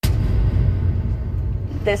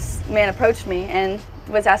this man approached me and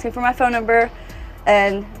was asking for my phone number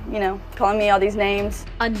and, calling me all these names.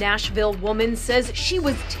 A Nashville woman says she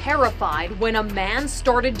was terrified when a man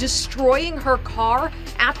started destroying her car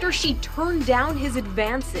after she turned down his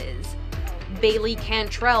advances. Bailey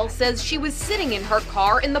Cantrell says she was sitting in her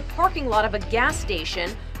car in the parking lot of a gas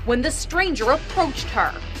station when the stranger approached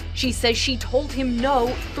her. She says she told him no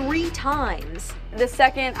 3 times. The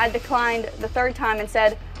second I declined the third time and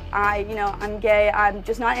said, I'm gay, I'm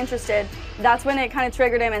just not interested, that's when it kind of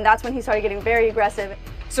triggered him, and that's when he started getting very aggressive.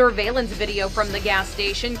 Surveillance video from the gas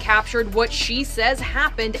station captured what she says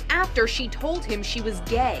happened after she told him she was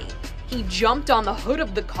gay. He jumped on the hood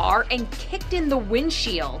of the car and kicked in the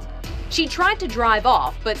windshield. She tried to drive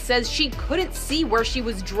off, but says she couldn't see where she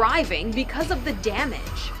was driving because of the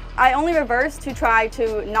damage. I only reversed to try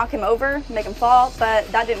to knock him over, make him fall, but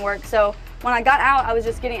that didn't work. So when I got out, I was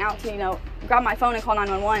just getting out to, grab my phone and call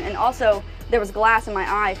 911. And also, there was glass in my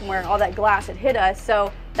eye from where all that glass had hit us.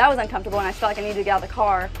 So that was uncomfortable, and I felt like I needed to get out of the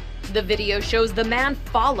car. The video shows the man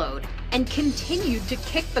followed and continued to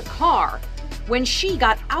kick the car. When she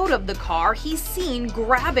got out of the car, he's seen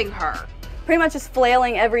grabbing her. Pretty much just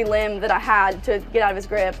flailing every limb that I had to get out of his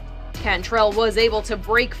grip. Cantrell was able to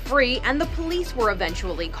break free, and the police were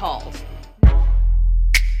eventually called.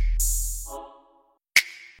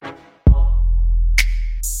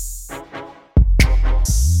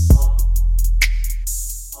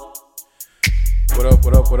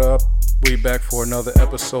 What up? We back for another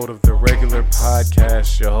episode of the Regular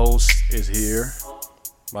Podcast. Your host is here.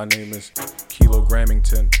 My name is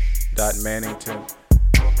Kilogrammington.Mannington.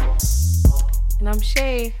 And I'm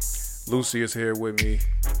Shay. Lucy is here with me.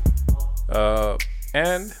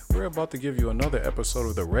 And we're about to give you another episode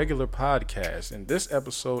of the Regular Podcast. And this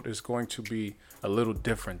episode is going to be a little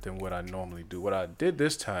different than what I normally do. What I did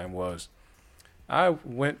this time was I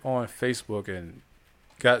went on Facebook and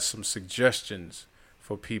got some suggestions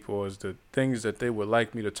for people as the things that they would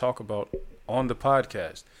like me to talk about on the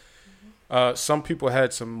podcast. Some people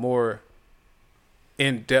had some more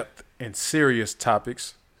in-depth and serious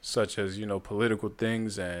topics, such as, political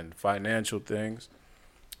things and financial things.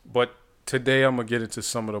 But today I'm going to get into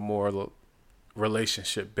some of the more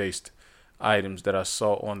relationship-based items that I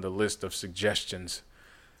saw on the list of suggestions.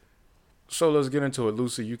 So let's get into it.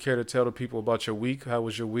 Lucy, you care to tell the people about your week? How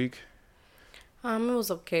was your week? It was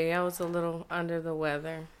okay. I was a little under the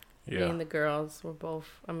weather. Yeah. Me and the girls were both,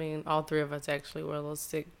 all 3 of us actually were a little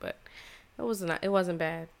sick, but it wasn't bad. It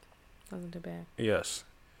wasn't too bad. Yes.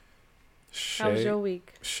 How was your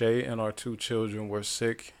week? Shay and our 2 children were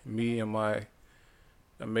sick. Me and my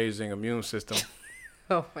amazing immune system.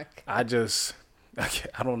 Oh my God.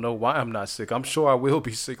 I don't know why I'm not sick. I'm sure I will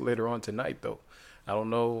be sick later on tonight, though. I don't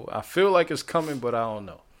know. I feel like it's coming, but I don't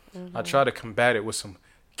know. Mm-hmm. I try to combat it with some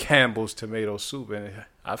Campbell's tomato soup, and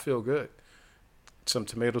I feel good. Some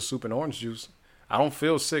tomato soup and orange juice. I don't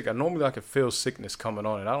feel sick. I can feel sickness coming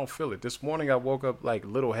on, and I don't feel it. This morning I woke up like a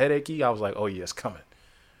little headachy. I was like, oh yeah, it's coming.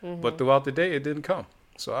 Mm-hmm. But throughout the day it didn't come.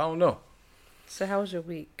 So I don't know. So how was your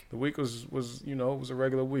week? The week was it was a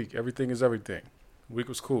regular week. Everything is everything. The week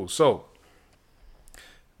was cool. So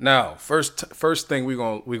now, first thing we're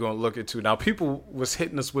gonna look into. Now, people was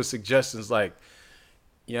hitting us with suggestions like,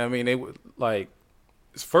 they would like.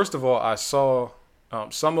 First of all, I saw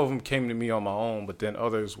some of them came to me on my own, but then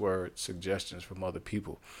others were suggestions from other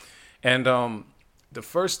people. And the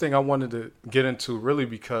first thing I wanted to get into, really,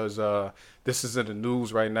 because this is in the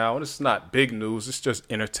news right now, and it's not big news. It's just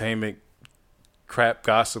entertainment, crap,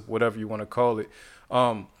 gossip, whatever you want to call it.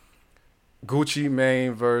 Gucci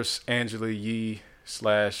Mane versus Angela Yee /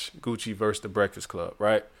 Gucci versus The Breakfast Club,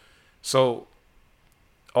 right? So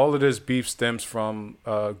all of this beef stems from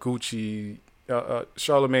Gucci.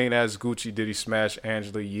 Charlamagne asked Gucci, did he smash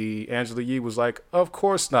Angela Yee? Angela Yee was like, of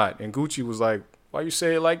course not. And Gucci was like, why you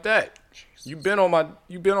say it like that? You been on my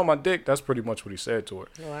dick. That's pretty much what he said to her.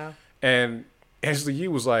 Wow. And Angela Yee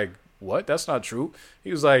was like, what? That's not true.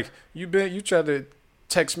 He was like, you tried to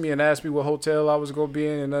text me and ask me what hotel I was gonna be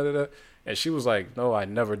in and da. And she was like, no, I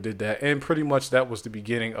never did that. And pretty much that was the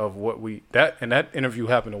beginning of that interview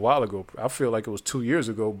happened a while ago. I feel like it was 2 years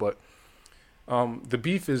ago, but the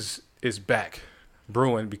beef is back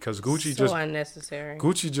brewing because unnecessary.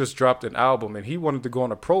 Gucci just dropped an album and he wanted to go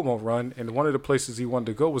on a promo run, and one of the places he wanted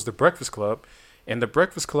to go was The Breakfast Club, and The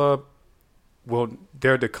Breakfast Club,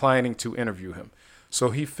 they're declining to interview him.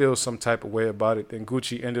 So he feels some type of way about it. Then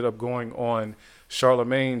Gucci ended up going on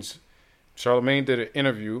Charlamagne did an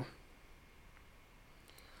interview.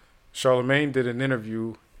 Charlamagne did an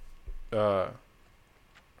interview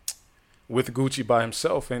with Gucci by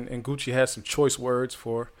himself, and Gucci had some choice words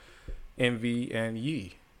for Envy and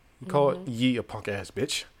Yee. He called Yee a punk ass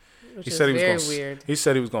bitch. Which He is said he was very gonna, weird. He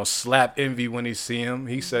said he was gonna slap Envy when he see him.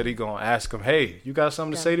 He said he gonna ask him, "Hey, you got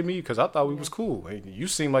something to say to me? Because I thought we was cool. Hey, you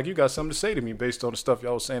seem like you got something to say to me based on the stuff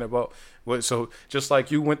y'all was saying about what." So just like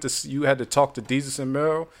you had to talk to Jesus and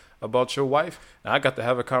Meryl about your wife, and I got to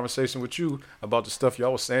have a conversation with you about the stuff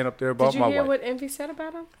y'all was saying up there about my wife. Did you hear what Envy said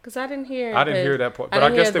about him? Because I didn't hear. I didn't hear that part, but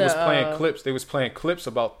I guess they was playing clips. They was playing clips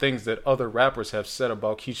about things that other rappers have said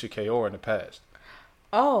about Keisha Kaur in the past.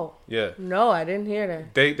 Oh. Yeah. No, I didn't hear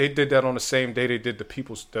that. They did that on the same day they did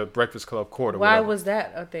the Breakfast Club Court. Why was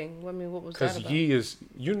that a thing? I mean, what was that about? Because Yee is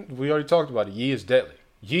we already talked about it. Yee is deadly.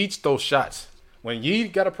 Yee throws shots. When Yee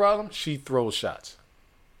got a problem, she throws shots.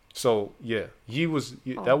 So yeah, Yee was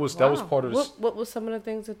that was part of this. What was some of the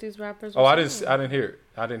things that these rappers? Were saying? I didn't hear it.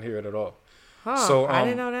 I didn't hear it at all. Huh, so I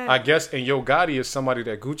didn't know that. I guess and Yo Gotti is somebody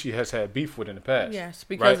that Gucci has had beef with in the past. Yes,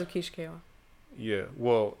 because of Keisha Kaur. Yeah,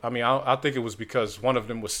 well, I mean, I think it was because one of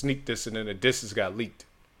them was sneak dissing and then the disses got leaked.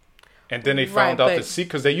 And then they found out that,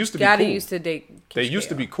 because they used to be cool. Gotti used to date Keisha They used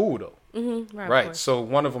to be cool, though. Mm-hmm, right. So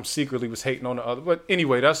one of them secretly was hating on the other. But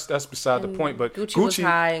anyway, that's beside the point. But Gucci was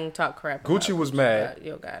high and talked crap. Gucci was mad.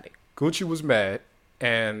 Yo Gotti. Gucci was mad,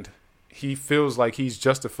 and he feels like he's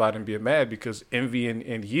justified in being mad because Envy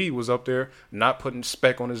and Yee was up there not putting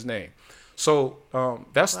spec on his name. So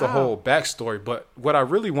that's the whole backstory. But what I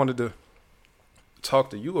really wanted to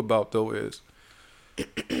talk to you about though is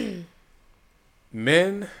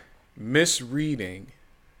men misreading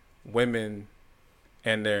women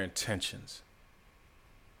and their intentions.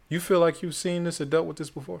 You feel like you've seen this or dealt with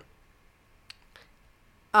this before?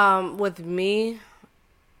 With me,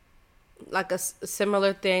 like a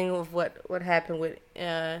similar thing of what happened with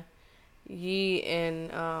Yee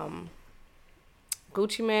and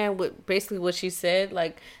Gucci Man, with basically what she said,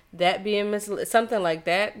 like that being misled, something like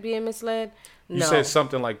that being misled. You no. said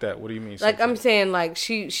something like that. What do you mean? Like I'm saying, like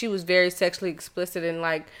she was very sexually explicit and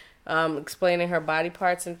like explaining her body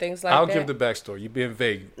parts and things like that. I'll give the backstory. You're being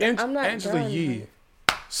vague. I'm not Angela done. Yee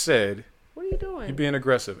said, "What are you doing? You're being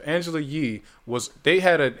aggressive." Angela Yee they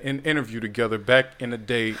had an interview together back in the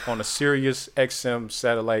day on a Sirius XM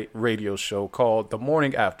satellite radio show called The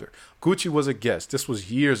Morning After. Gucci was a guest. This was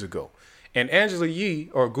years ago. And Angela Yee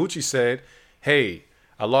or Gucci said, "Hey,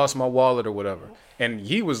 I lost my wallet or whatever." And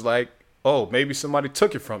Yee was like, "Oh, maybe somebody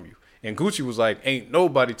took it from you." And Gucci was like, "Ain't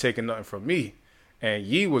nobody taking nothing from me." And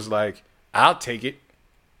Yee was like, "I'll take it."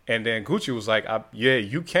 And then Gucci was like, "Yeah,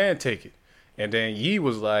 you can take it." And then Yee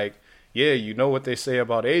was like, "Yeah, you know what they say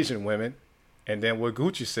about Asian women." And then what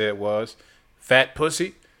Gucci said was, "Fat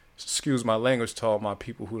pussy." Excuse my language to all my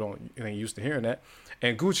people who ain't used to hearing that.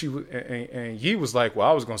 And Gucci and Yee was like, "Well,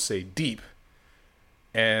 I was gonna say deep."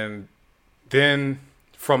 And then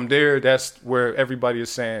from there, that's where everybody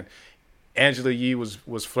is saying Angela Yee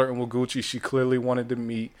was flirting with Gucci. She clearly wanted to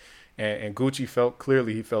meet, and Gucci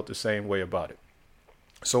felt the same way about it.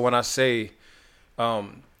 So when I say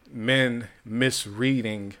men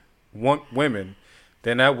misreading women,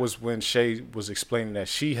 then that was when Shay was explaining that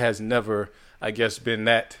she has never, I guess, been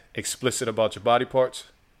that explicit about your body parts,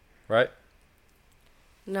 right?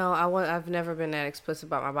 No, I've never been that explicit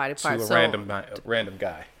about my body parts. To a random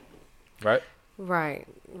guy, right? Right.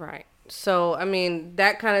 So, I mean,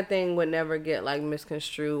 that kind of thing would never get like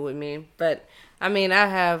misconstrued with me. But I mean, I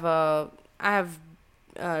have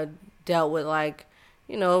dealt with like,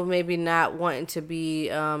 you know, maybe not wanting to be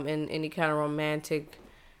in any kind of romantic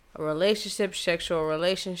relationship, sexual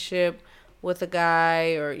relationship with a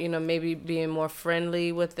guy, or, you know, maybe being more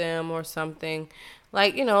friendly with them or something.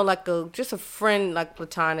 Like, you know, like just a friend, like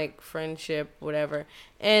platonic friendship, whatever.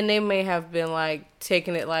 And they may have been like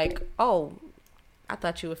taking it like, "Oh, I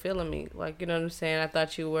thought you were feeling me." Like, you know what I'm saying? I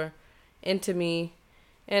thought you were into me.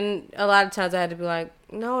 And a lot of times I had to be like,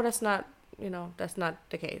 "No, that's not, you know, that's not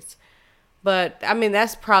the case." But I mean,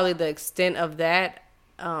 that's probably the extent of that,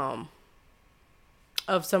 of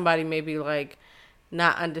somebody maybe like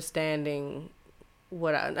not understanding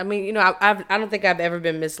what I mean, you know, I don't think I've ever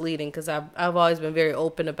been misleading, because I've always been very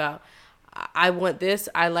open about, I want this,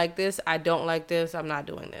 I like this, I don't like this, I'm not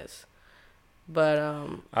doing this. But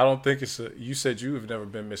I don't think you said you have never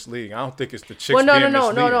been misleading. I don't think it's the chicks being misleading.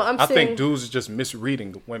 No. I think dudes is just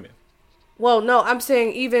misreading the women. Well, no, I'm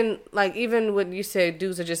saying even when you say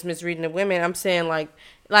dudes are just misreading the women, I'm saying like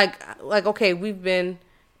okay, we've been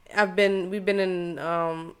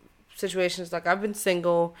in situations, like I've been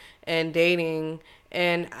single and dating,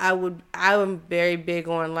 and I am very big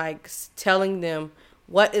on like telling them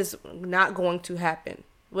what is not going to happen,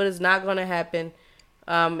 what is not going to happen,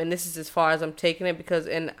 and this is as far as I'm taking it, because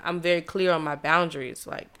and I'm very clear on my boundaries.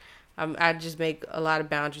 Like I just make a lot of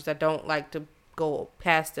boundaries. I don't like to go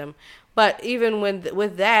past them, But even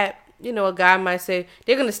with that, you know, a guy might say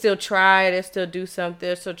they're gonna still try, they'll still do something,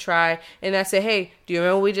 they'll still try, and I say, hey, do you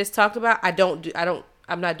remember what we just talked about?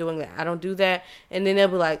 I'm not doing that. I don't do that, and then they'll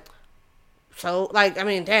be like, so like, I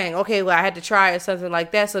mean, dang, okay, well, I had to try or something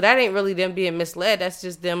like that. So that ain't really them being misled. That's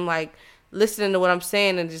just them like listening to what I'm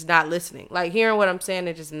saying and just not listening, like hearing what I'm saying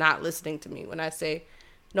and just not listening to me when I say,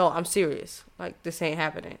 no, I'm serious, like this ain't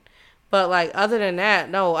happening. But like other than that,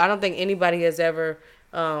 no, I don't think anybody has ever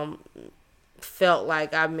felt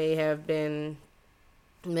like I may have been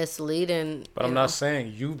misleading. But I'm not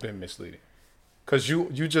saying you've been misleading. Because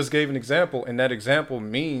you just gave an example, and that example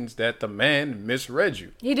means that the man misread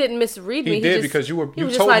you. He didn't misread me. He did because you was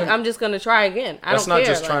just told like, him, I'm just going to try again. I don't care. That's not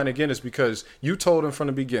just trying again. It's because you told him from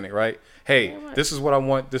the beginning, right? Hey, this is what I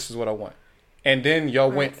want. This is what I want. And then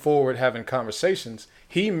y'all went forward having conversations.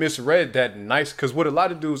 He misread that nice, because what a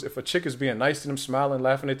lot of dudes, if a chick is being nice to them, smiling,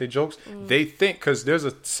 laughing at their jokes, they think, because there's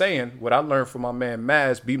a saying, what I learned from my man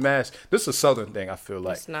Maz, be Maz. This is a Southern thing, I feel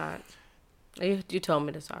like. It's not. You told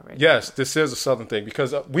me this already. Yes, this is a Southern thing,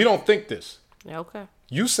 because we don't think this. Yeah, okay.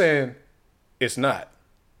 You saying it's not.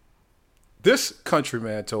 This country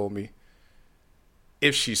man told me,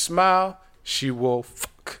 if she smile, she will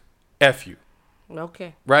F you.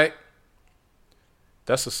 Okay. Right?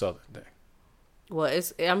 That's a Southern thing. Well,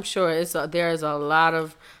 I'm sure there's a lot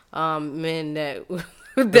of men that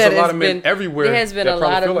there's a lot of men everywhere. There has been a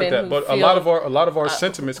lot of men, but a lot of our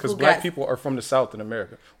sentiments, because black people are from the South in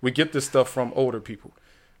America. We get this stuff from older people,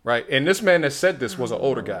 right? And this man that said this was an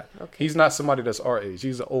older guy. Okay. He's not somebody that's our age.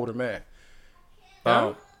 He's an older man.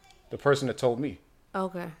 The person that told me,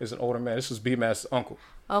 is an older man. This was B-Master's uncle.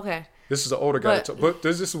 Okay. This is an older guy. But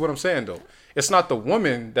this is what I'm saying though. It's not the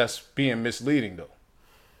woman that's being misleading though.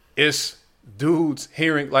 It's dudes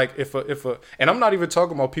hearing, like, if a and I'm not even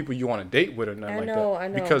talking about people you want to date with or nothing that. I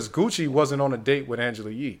know. Because Gucci wasn't on a date with Angela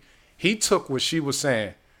Yee. He took what she was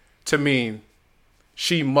saying to mean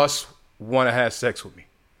she must want to have sex with me.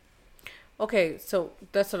 Okay, so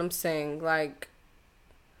that's what I'm saying. Like,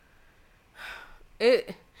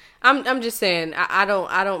 I'm just saying I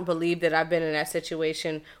don't believe that I've been in that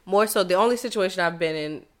situation. More so, the only situation I've been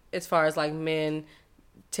in, as far as like men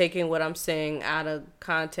taking what I'm saying out of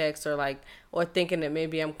context, or thinking that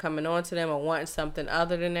maybe I'm coming on to them or wanting something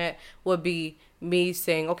other than that, would be me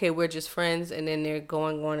saying, okay, we're just friends, and then they're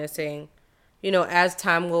going on and saying, you know, as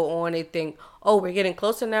time go on, they think, oh, we're getting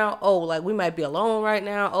closer now. Oh, like we might be alone right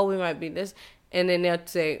now. Oh, we might be this, and then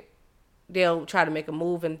they'll try to make a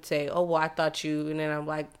move and say, oh, well, I thought you, and then I'm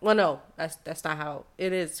like, well, no, that's not how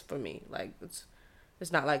it is for me. Like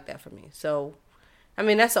it's not like that for me. So, I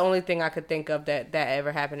mean, that's the only thing I could think of that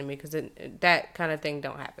ever happened to me, because that kind of thing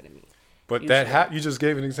don't happen to me. But usually. You just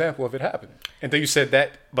gave an example of it happening. And then you said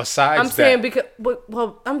that besides I'm saying, because,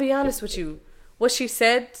 well, I'm be honest with you. What she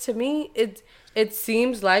said to me, it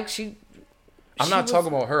seems like I'm not talking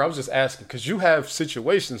about her. I was just asking, because you have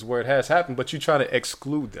situations where it has happened, but you try to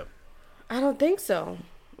exclude them. I don't think so.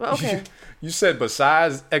 Well, okay. You said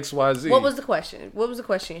besides XYZ. What was the question? What was the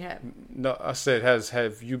question you had? No, I said,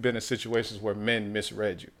 have you been in situations where men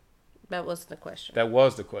misread you? That wasn't the question. That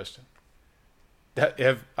was the question.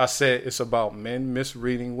 I said it's about men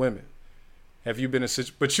misreading women. Have you been in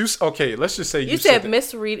situation? But okay, let's just say you said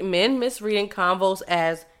men misreading convos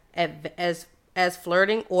as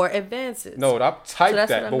flirting or advances. No, I typed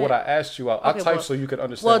that, but what I asked you, I typed so you could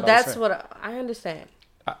understand. Well, that's what I understand.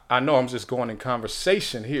 I know I'm just going in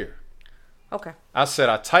conversation here. Okay. I said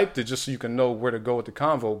I typed it just so you can know where to go with the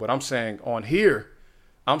convo, but I'm saying on here,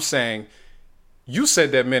 I'm saying you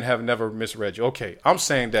said that men have never misread you. Okay, I'm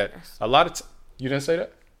saying that a lot of you didn't say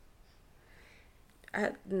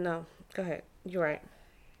that? No. Go ahead. You're right.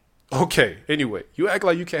 Okay. Anyway, you act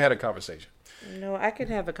like you can't have a conversation. No, I can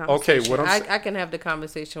have a conversation. Okay, I can have the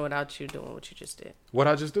conversation without you doing what you just did. What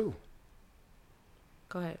I just do?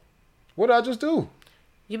 Go ahead. What did I just do?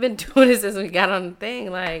 You've been doing this since we got on the thing.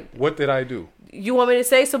 Like, what did I do? You want me to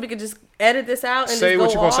say so we can just edit this out and say just what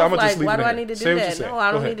go you're gonna off? say. I'm gonna like, just leave why it do in I need to say do that? No,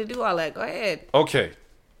 I don't need to do all that. Go ahead. Okay.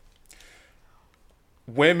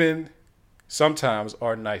 Women sometimes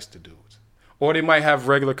are nice to dudes, or they might have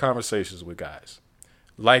regular conversations with guys,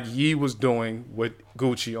 like Yee was doing with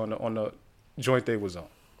Gucci on the joint they was on.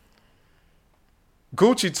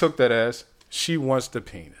 Gucci took that as she wants the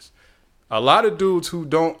penis. A lot of dudes who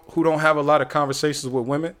don't have a lot of conversations with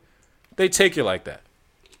women, they take it like that.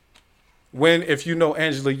 If you know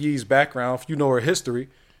Angela Yee's background, if you know her history,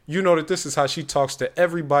 you know that this is how she talks to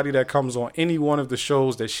everybody that comes on any one of the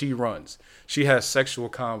shows that she runs. She has sexual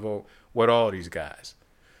convo with all these guys.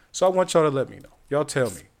 So I want y'all to let me know. Y'all tell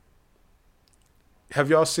me. Have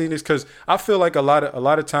y'all seen this? Because I feel like a lot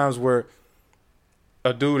of times where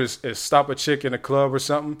a dude is stop a chick in a club or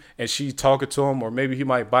something, and she talking to him, or maybe he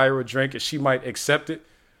might buy her a drink and she might accept it.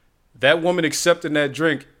 That woman accepting that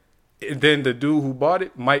drink, and then the dude who bought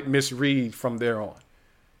it might misread from there on.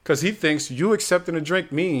 Because he thinks you accepting a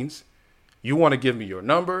drink means you want to give me your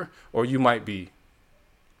number, or you might be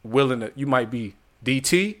willing to, you might be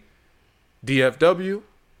DT, DFW,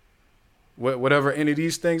 whatever any of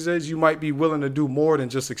these things is, you might be willing to do more than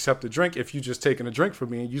just accept a drink if you just taking a drink from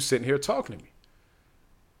me and you sitting here talking to me.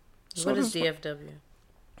 What is DFW?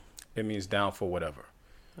 It means down for whatever.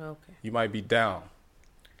 Okay. You might be down.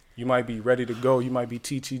 You might be ready to go. You might be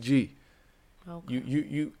TTG.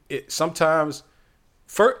 Okay. Sometimes,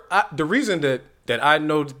 the reason that I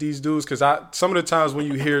know that these dudes, because some of the times when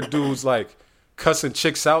you hear dudes like cussing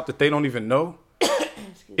chicks out that they don't even know,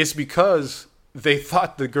 it's because they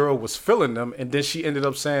thought the girl was feeling them, and then she ended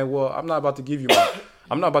up saying, "Well, I'm not about to give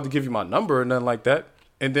you my number or nothing like that,"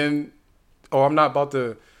 and then, I'm not about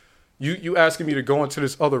to. You asking me to go into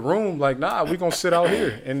this other room? Like, nah, we gonna sit out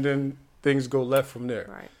here, and then things go left from there.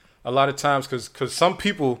 Right. A lot of times, because some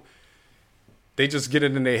people, they just get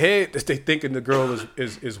it in their head that they thinking the girl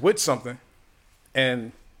is with something,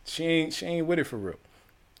 and she ain't with it for real.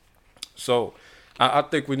 So, I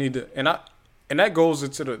think we need to, and that goes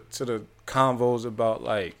into the convos about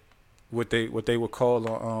like what they would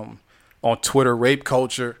call on Twitter rape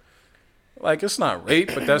culture. Like, it's not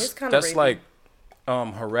rape, but that's rapey. Like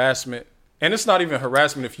harassment. And it's not even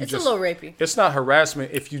harassment if you it's a little rapey. It's not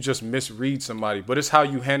harassment if you just misread somebody, but it's how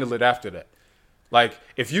you handle it after that. Like,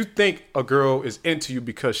 if you think a girl is into you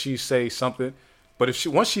because she say something, but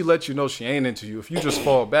once she lets you know she ain't into you, if you just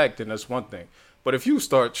fall back, then that's one thing. But if you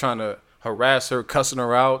start trying to harass her, cussing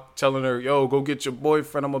her out, telling her, "Yo, go get your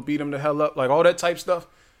boyfriend, I'm gonna beat him the hell up," like all that type stuff,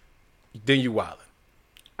 then you wildin'.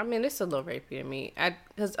 I mean, it's a little rapey to me.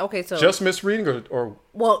 So just misreading or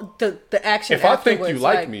well, the action. If I think you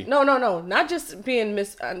like me, no, not just being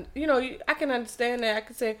I can understand that. I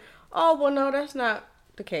can say, "Oh, well, no, that's not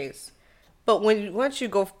the case." But once you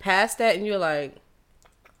go past that and you're like,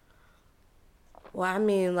 "Well, I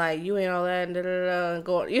mean, like, you ain't all that," and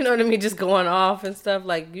going, you know what I mean, just going off and stuff.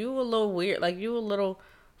 Like, you a little weird. Like, you a little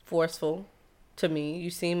forceful to me. You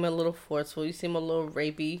seem a little forceful. You seem a little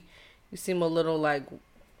rapey. You seem a little like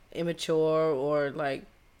immature, or like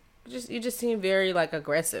you just seem very like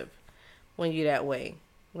aggressive when you that way.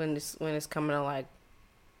 When it's coming to like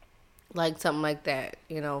something like that,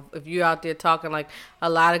 if you're out there talking, like a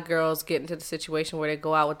lot of girls get into the situation where they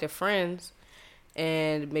go out with their friends,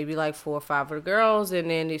 and maybe like 4 or 5 of the girls, and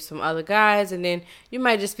then there's some other guys, and then you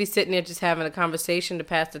might just be sitting there just having a conversation to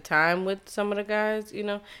pass the time with some of the guys,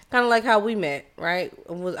 kind of like how we met, right?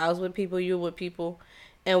 I was with people, you were with people,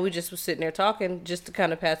 and we just was sitting there talking just to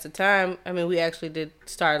kind of pass the time. I mean, we actually did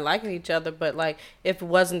start liking each other, but like if it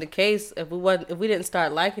wasn't the case, if we didn't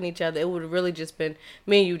start liking each other, it would have really just been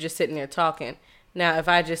me and you just sitting there talking. Now, if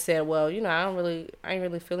I just said, "Well, I ain't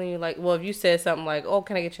really feeling you," like, well, if you said something like, "Oh,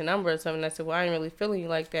 can I get your number?" or something, and I said, "Well, I ain't really feeling you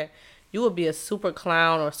like that," you would be a super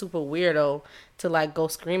clown or super weirdo to like go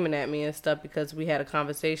screaming at me and stuff because we had a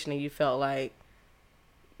conversation and you felt like,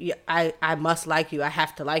 "Yeah, I must like you. I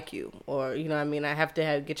have to like you," or I have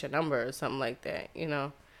to get your number or something like that.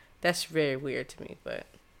 That's very weird to me, but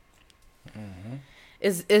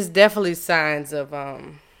it's definitely signs of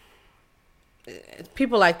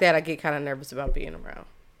people like that. I get kind of nervous about being around,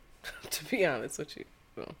 to be honest with you.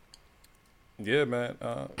 So. Yeah, man.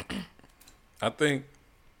 I think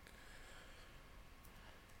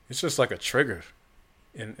it's just like a trigger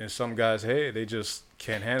in some guys' head. They just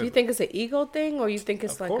can't handle it. Do you think it's an ego thing, or you think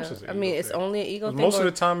it's it's only an ego thing? Most of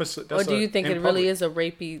the time, or do you think it really is a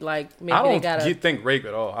rapey, like, maybe I don't think rape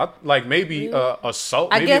at all. Maybe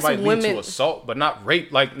assault. Maybe it might lead to assault, but not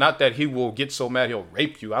rape. Like, not that he will get so mad he'll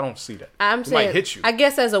rape you. I don't see that. He might hit you. I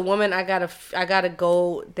guess as a woman, I gotta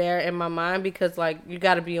go there in my mind, because like you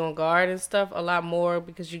gotta be on guard and stuff a lot more,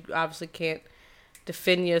 because you obviously can't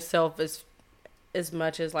defend yourself as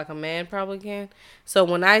much as like a man probably can. So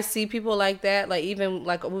when I see people like that, like even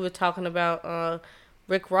like we were talking about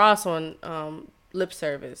Rick Ross on Lip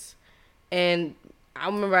Service, and I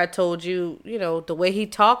remember I told you, the way he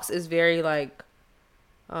talks is very like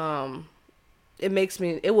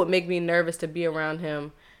it would make me nervous to be around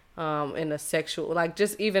him in a sexual, like,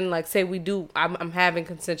 just even like say I'm having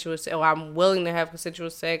consensual, or I'm willing to have consensual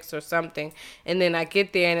sex or something, and then I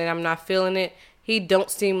get there and then I'm not feeling it. He don't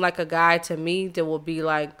seem like a guy to me that will be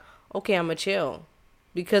like, "Okay, I'm gonna chill,"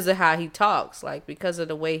 because of how he talks, like because of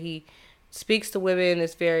the way he speaks to women.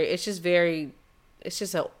 It's just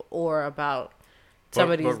an aura about some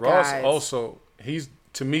of these guys. But Ross also, he's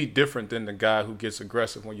to me different than the guy who gets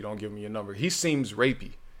aggressive when you don't give him your number. He seems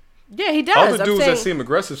rapey. Yeah, he does. Other dudes that seem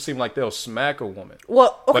aggressive seem like they'll smack a woman.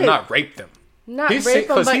 Well, okay. But not rape them. Not rape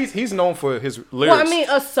them, because he's known for his lyrics. Well, I mean,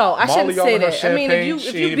 assault. I shouldn't say that. I mean,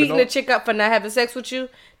 if you beating a chick up for not having sex with you,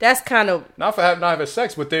 that's kind of... Not for not having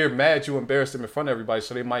sex, but they're mad you embarrassed them in front of everybody,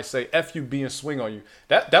 so they might say, F you being swing on you.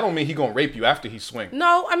 That don't mean he gonna rape you after he swing.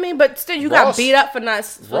 No, I mean, but still, you got beat up for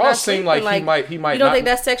not... Ross seemed like he might. You don't think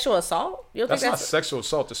that's sexual assault? That's not sexual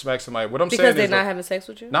assault to smack somebody. What I'm saying is... Because they're not having sex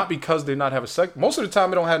with you? Not because they're not having sex. Most of the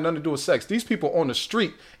time, it don't have nothing to do with sex. These people on the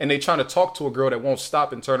street, and they trying to talk to a girl that won't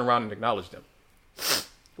stop and turn around and acknowledge them.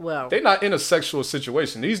 Well, they're not in a sexual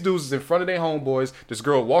situation. These dudes is in front of their homeboys. This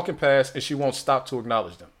girl walking past, and she won't stop to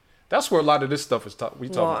acknowledge them. That's where a lot of this stuff is talking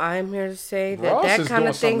about. Well, I'm here to say that kind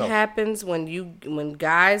of thing happens when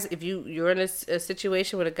guys, if you're in a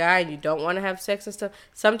situation with a guy and you don't want to have sex and stuff,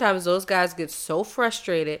 sometimes those guys get so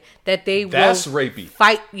frustrated that they will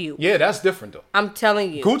fight you. Yeah, that's different though. I'm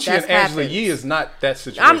telling you, Gucci and Angela Yee is not that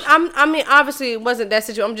situation. I mean, obviously it wasn't that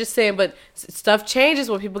situation. I'm just saying, but stuff changes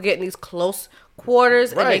when people get in these close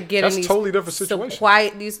quarters and they get in these totally different situations.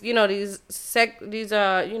 Quiet,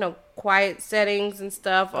 quiet settings and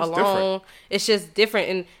stuff alone. Different. It's just different.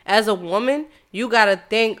 And as a woman, you gotta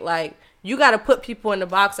think like you gotta put people in the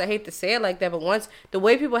box. I hate to say it like that, but once the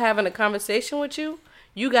way people having a conversation with you,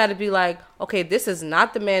 you gotta be like, okay, this is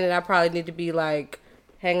not the man that I probably need to be like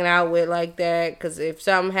hanging out with like that. Because if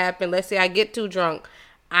something happened, let's say I get too drunk,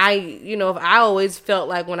 if I always felt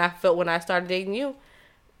like when I started dating you.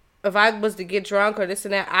 If I was to get drunk or this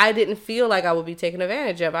and that, I didn't feel like I would be taken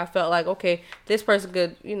advantage of. I felt like, okay, this person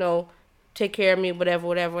could, take care of me,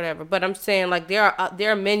 whatever. But I'm saying, like, there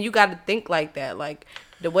are men, you got to think like that. Like,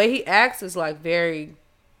 the way he acts is, like, very,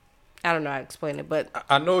 I don't know how to explain it, but...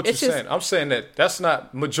 I know what you're saying. I'm saying that's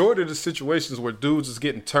not... Majority of the situations where dudes is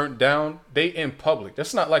getting turned down, they in public.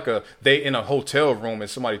 That's not like they in a hotel room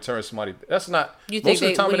and somebody turns somebody... That's not... You think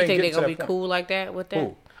they're going to be cool like that with that?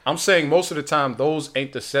 Ooh. I'm saying most of the time, those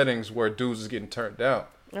ain't the settings where dudes is getting turned down.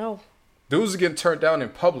 Oh. Dudes is getting turned down in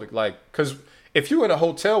public. Like, because if you in a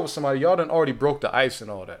hotel with somebody, y'all done already broke the ice and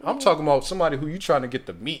all that. I'm talking about somebody who you trying to get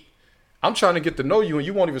to meet. I'm trying to get to know you, and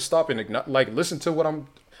you won't even stop and listen to what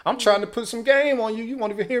I'm trying to put some game on you. You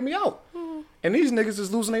won't even hear me out. And these niggas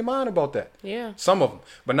is losing their mind about that. Yeah. Some of them.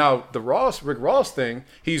 But now, the Rick Ross thing,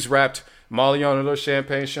 he's rapped... Molly on a little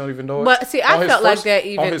champagne, she don't even know it. But see, I felt like that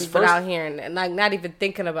even without hearing it, like not even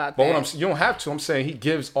thinking about that. But you don't have to. I'm saying he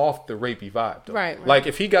gives off the rapey vibe, though. Right. Like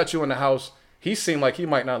if he got you in the house, he seemed like he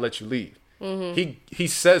might not let you leave. Mm-hmm. He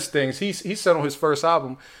says things. He said on his first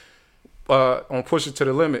album, on Push It to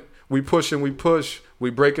the Limit, we push and we push,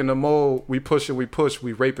 we breaking the mold, we push and we push,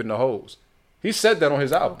 we raping the hoes. He said that on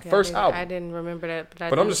his album, first album. I didn't remember that,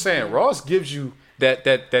 but I'm just saying, Ross gives you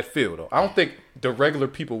that feel though. I don't think the regular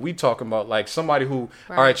people we talking about, like somebody who,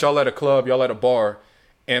 all right, y'all at a club, y'all at a bar,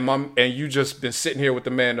 and you just been sitting here with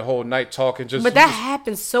the man the whole night talking. But that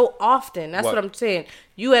happens so often. That's what I'm saying.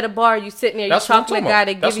 You at a bar, you sitting there, you talking to a guy,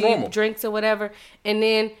 they giving you drinks or whatever, and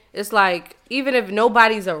then it's like even if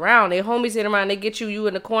nobody's around, they homies sitting around, they get you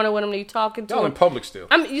in the corner with them, you talking to. Y'all in public still.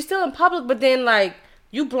 I mean, you still in public, but then like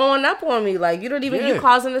you blowing up on me, like you don't even you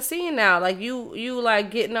causing a scene now, like you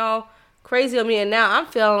like getting all crazy on me, and now I'm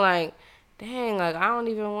feeling like, dang, like I don't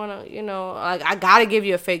even want to, like I gotta give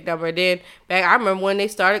you a fake number. Then I remember when they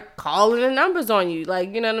started calling the numbers on you,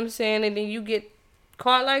 like you know what I'm saying, and then you get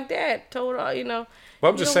caught like that, total, But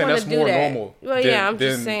I'm just saying that's more normal. Well, I'm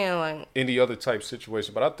just saying like any other type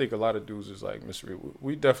situation. But I think a lot of dudes is like, Mr.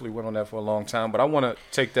 We definitely went on that for a long time. But I want to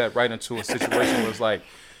take that right into a situation where it's like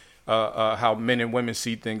how men and women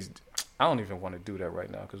see things. I don't even want to do that right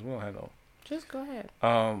now because we don't have no. Just go ahead.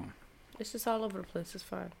 It's just all over the place. It's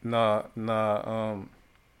fine. Nah.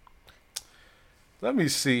 Let me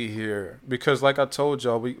see here because, like I told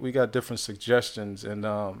y'all, we got different suggestions, and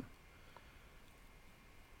what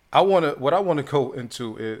I want to go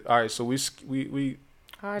into is all right. So we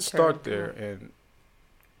start there, and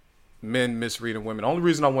men misreading women. The only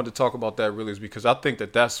reason I wanted to talk about that really is because I think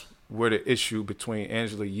that's where the issue between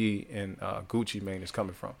Angela Yee and Gucci Mane is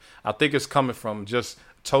coming from. I think it's coming from just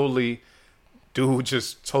totally. Dude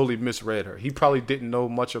just totally misread her. He probably didn't know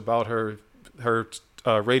much about her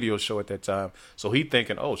radio show at that time, so he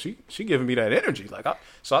thinking, oh, she giving me that energy.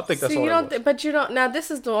 So I think that's all. But you don't. Now this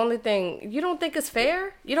is the only thing. You don't think it's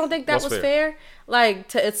fair? You don't think that was fair? Like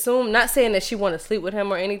to assume, not saying that she want to sleep with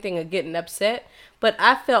him or anything or getting upset, but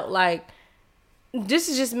I felt like this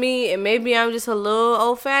is just me, and maybe I'm just a little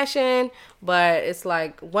old fashioned, but it's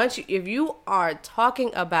like if you are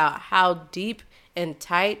talking about how deep and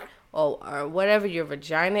tight or whatever your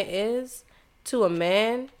vagina is to a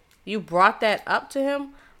man, you brought that up to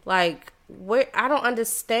him, like I don't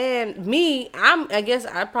understand. I guess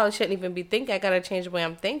I probably shouldn't even be thinking. I gotta change the way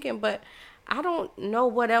I'm thinking, but I don't know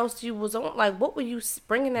what else you was on. Like, what were you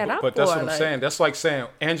bringing that up for? But that's what I'm saying. That's like saying,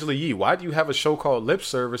 Angela Yee, why do you have a show called Lip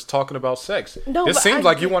Service talking about sex? No, it seems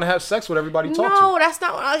like you want to have sex with everybody you talk to. No, that's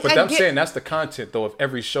not. But I'm saying that's the content, though, of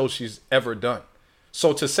every show she's ever done.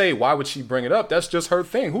 So to say, why would she bring it up? That's just her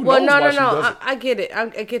thing. Who knows why she does it? I get it.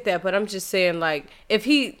 I get that. But I'm just saying, like,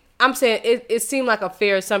 I'm saying it seemed like a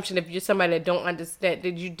fair assumption if you're somebody that don't understand,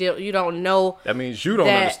 that you don't know. That means you don't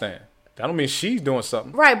understand. That don't mean she's doing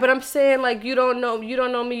something. Right, but I'm saying, like, you don't know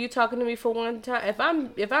me, you talking to me for one time.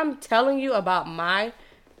 If I'm telling you about my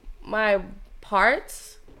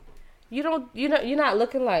parts, you're not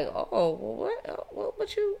looking like, oh,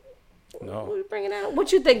 what you bringing out?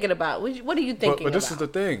 What you thinking about? What are you thinking about? But this is the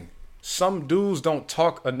thing. Some dudes don't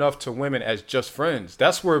talk enough to women as just friends.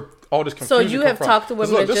 That's where all this confusion So you have talked to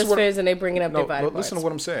women as just friends and they bringing up their body parts. Listen to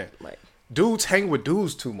what I'm saying. Like, dudes hang with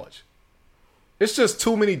dudes too much. It's just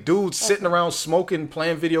too many dudes sitting around smoking,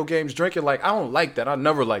 playing video games, drinking. Like, I don't like that. I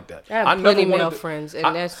never like that. I have plenty male friends, and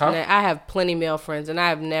I have plenty male friends, and I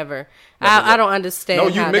have never. I don't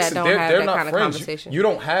understand how that don't have that kind of conversation. You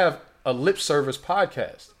don't have a lip service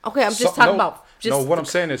podcast. Okay, I'm just talking about. What I'm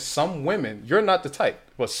saying is some women, you're not the type,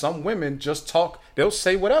 but some women just talk. They'll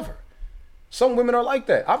say whatever. Some women are like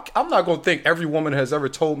that. I'm not going to think every woman has ever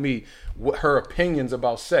told me what her opinions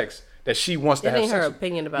about sex. That she wants to have sex. Her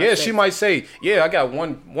opinion about sex. She might say, I got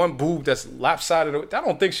one boob that's lopsided. I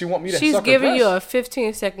don't think she want me to suck her breast. She's giving you a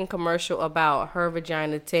 15-second commercial about her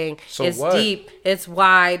vagina thing. So it's what? Deep, it's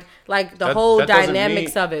wide, like the whole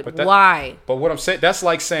dynamics of it. Why? But what I'm saying, that's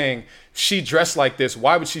like saying she dressed like this.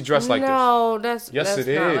 Why would she dress like this? No, that's yes, it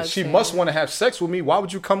is. Like she must want to have sex with me. Why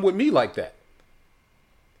would you come with me like that?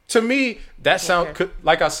 To me, that sounds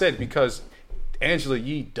like I said, because Angela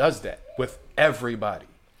Yee does that with everybody.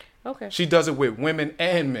 Okay. She does it with women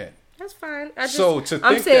and men. That's fine. I'm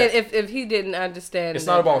saying if he didn't understand, it's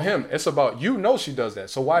not about him. It's about she does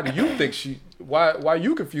that. So why do you think why are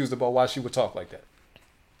you confused about why she would talk like that?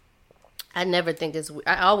 I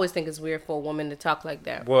always think it's weird for a woman to talk like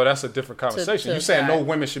that. Well, that's a different conversation. You're saying no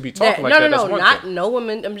women should be talking like that. No, not no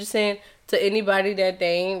women. I'm just saying to anybody that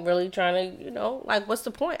they ain't really trying to, like, what's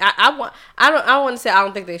the point? I want to say I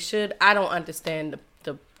don't think they should. I don't understand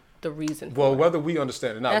the reason. Well, whether we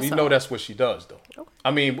understand it or not, we know that's what she does, though. Okay.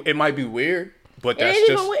 I mean, it might be weird, but that's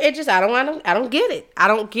I don't get it. I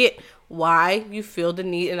don't get why you feel the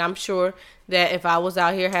need, and I'm sure that if I was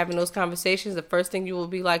out here having those conversations, the first thing you will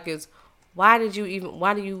be like is, why do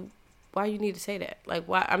you need to say that? Like,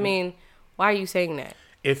 why? I mean, why are you saying that?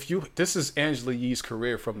 This is Angela Yee's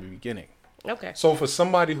career from the beginning. Okay. So for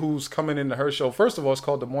somebody who's coming into her show, first of all, it's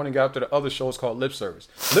called The Morning After. The other show is called Lip Service.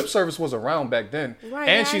 Lip Service was around back then. Right,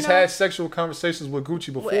 and she's had sexual conversations with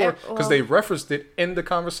Gucci before because they referenced it in the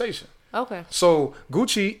conversation. Okay. So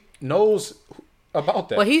Gucci knows about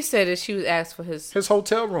that. Well, he said that she was asked for his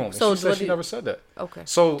hotel room. So she said she never said that. Okay.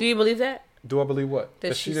 So do you believe that? Do I believe what?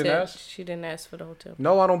 That she didn't ask? She didn't ask for the hotel.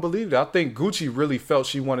 No, I don't believe that. I think Gucci really felt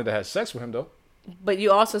she wanted to have sex with him, though. But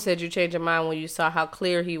you also said you changed your mind when you saw how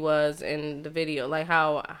clear he was in the video, like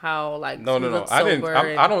how like no. I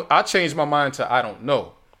didn't. I changed my mind to I don't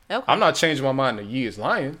know. Okay. I'm not changing my mind to Yee is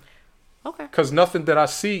lying. Okay. Because nothing that I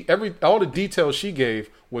see, all the details she gave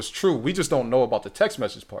was true. We just don't know about the text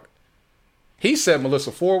message part. He said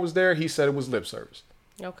Melissa Ford was there. He said it was lip service.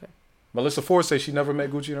 Okay. Melissa Ford said she never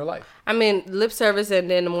met Gucci in her life. I mean, lip service and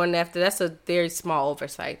then the one after, that's a very small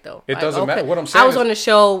oversight, though. It doesn't matter. What I'm saying I was on the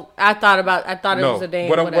show. I thought it was a damn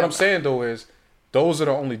what I'm saying, though, is those are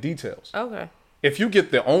the only details. Okay. If you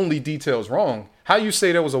get the only details wrong, how you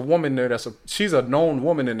say there was a woman there she's a known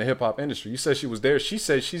woman in the hip-hop industry. You said she was there. She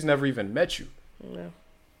said she's never even met you. Yeah.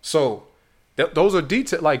 So those are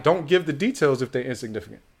details. Like, don't give the details if they're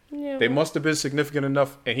insignificant. Yeah. They must have been significant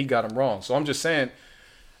enough, and he got them wrong. So I'm just saying...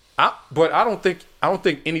 But I don't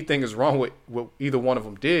think anything is wrong with what either one of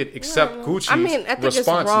them did, except Gucci's response. I think it's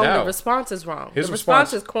wrong. Now. The response is wrong. The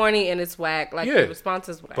response is corny and it's whack. Like, the response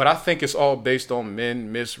is whack. But I think it's all based on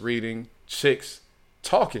men misreading chicks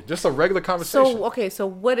talking. Just a regular conversation. So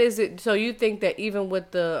what is it? So you think that even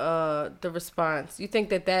with the response, you think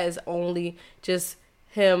that is only just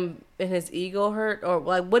him and his ego hurt? Or,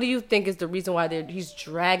 like, what do you think is the reason why he's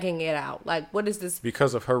dragging it out? Like, what is this?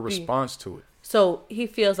 Because of her response to it. So he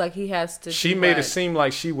feels like he has to. She made it seem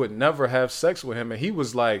like she would never have sex with him, and he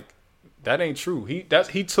was like, "That ain't true." He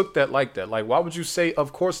took that like that. Like, why would you say,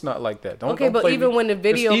 "Of course not," like that? Don't but play even me. when the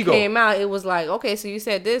video came out, it was like, okay, so you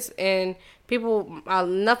said this, and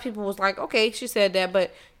enough people was like, okay, she said that,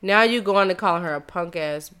 but now you going to call her a punk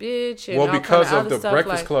ass bitch. And because of the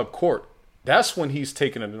Breakfast Club court, that's when he's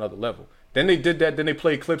taking it another level. Then they did that. Then they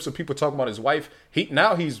played clips of people talking about his wife.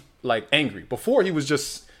 Now he's like angry. Before he was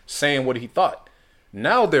just saying what he thought.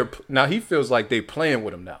 Now he feels like they playing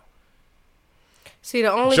with him now. See,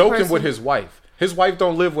 the only joking with his wife. His wife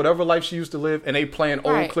don't live whatever life she used to live, and they playing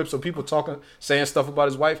old clips of people saying stuff about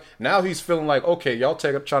his wife. Now he's feeling like, okay, y'all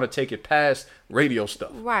trying to take it past radio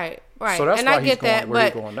stuff. Right. So that's why he's going where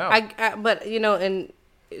he's going now. But and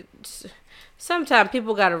sometimes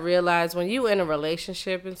people got to realize when you in a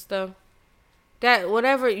relationship and stuff, that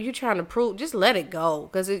whatever you trying to prove, just let it go.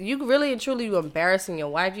 Because you really and truly, you embarrassing your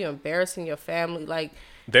wife, you embarrassing your family. Like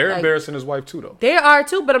they're embarrassing his wife too, though. They are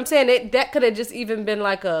too, but I'm saying that could have just even been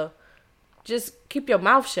like just keep your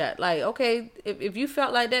mouth shut. Like, okay, if you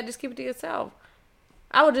felt like that, just keep it to yourself.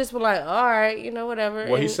 I would just be like, all right, whatever.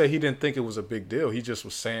 Well, he said he didn't think it was a big deal. He just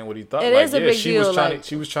was saying what he thought. It is a big deal.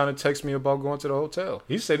 She was trying to text me about going to the hotel.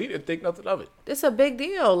 He said he didn't think nothing of it. It's a big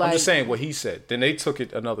deal. I'm just saying what he said. Then they took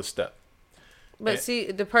it another step. But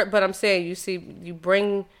but I'm saying, you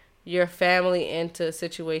bring your family into a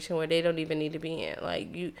situation where they don't even need to be in.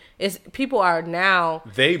 Like people are now.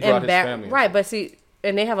 They brought his family. Right, but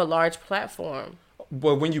and they have a large platform.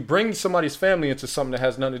 But when you bring somebody's family into something that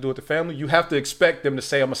has nothing to do with the family, you have to expect them to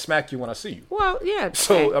say, "I'm gonna smack you when I see you." Well, yeah.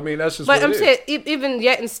 So I mean, that's just. But I'm saying, even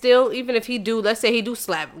yet and still, even if let's say he do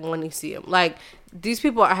slap when he see him, like these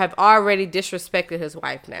people have already disrespected his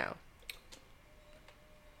wife now,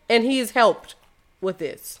 and he's helped with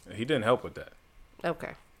this. He didn't help with that.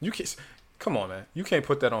 Okay. You can't. Come on, man. You can't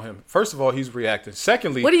put that on him. First of all, he's reacting.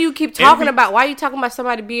 Secondly, what do you keep talking about? Why are you talking about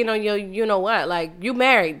somebody being on your, you know what? Like, you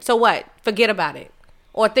married. So what? Forget about it.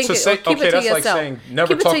 Or think or keep it to yourself. Like saying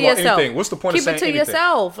never talk about anything. What's the point of saying anything? Keep it to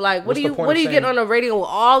yourself. Like, what do you get on the radio with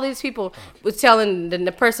all these people with telling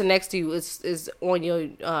the person next to you is on your,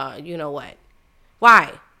 you know what?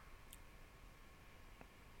 Why?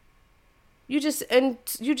 You just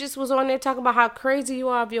was on there talking about how crazy you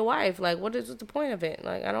are of your wife. Like, what is the point of it?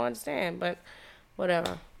 Like, I don't understand, but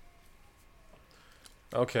whatever.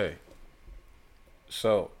 Okay.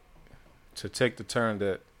 So, to take the turn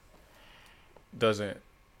that doesn't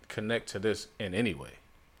connect to this in any way.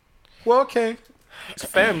 Well, okay. It's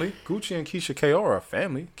family. Gucci and Keisha KO are a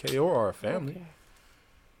family. KO are a family. Okay.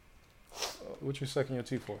 What you sucking your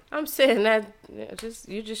teeth for? I'm saying that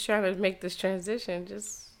you're just trying to make this transition.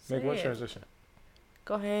 Just make what transition?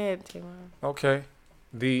 Go ahead, Timon. Okay.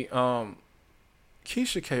 The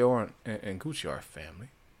Keisha KO and Gucci are a family.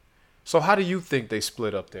 So how do you think they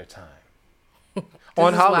split up their time?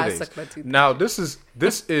 On holidays. Now this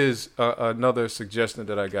is another suggestion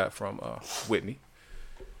that I got from Whitney,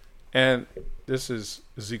 and this is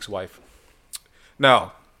Zeke's wife.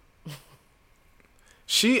 Now,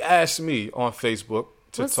 she asked me on Facebook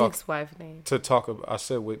to What's talk. Zeke's wife's name? To talk about. I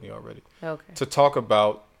said Whitney already. Okay. To talk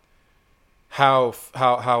about how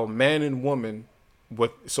man and woman.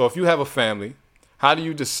 So if you have a family, how do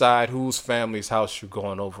you decide whose family's house you're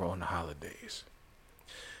going over on the holidays?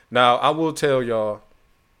 Now, I will tell y'all,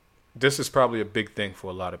 this is probably a big thing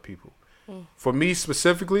for a lot of people. For me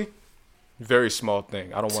specifically, very small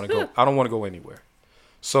thing. I don't want to go. I don't want to go anywhere.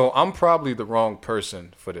 So I'm probably the wrong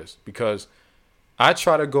person for this because I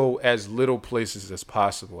try to go as little places as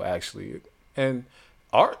possible, actually. And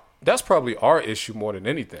that's probably our issue more than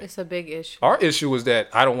anything. It's a big issue. Our issue is that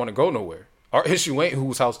I don't want to go nowhere. Our issue ain't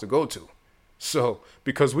whose house to go to. So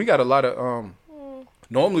because we got a lot of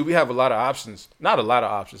normally we have a lot of options. Not a lot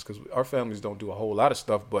of options because our families don't do a whole lot of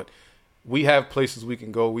stuff, but we have places we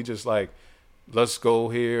can go. We just like, let's go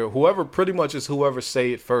here. Whoever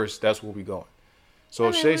say it first, that's where we going. So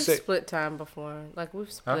if Shay say split time before, like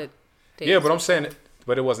we've split. Days yeah, but I'm saying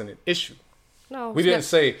but it wasn't an issue. No, we didn't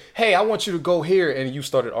say, "Hey, I want you to go here," and you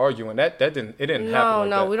started arguing. It didn't happen like that.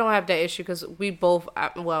 No, we don't have that issue because we both.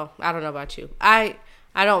 Well, I don't know about you. I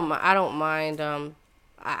don't mind.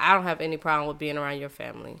 I don't have any problem with being around your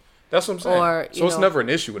family. That's what I'm saying. So it's never an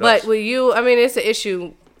issue with us. But with you, I mean, it's an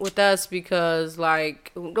issue with us because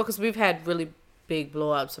we've had really big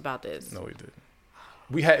blow-ups about this. No, we didn't.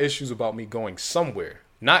 We had issues about me going somewhere,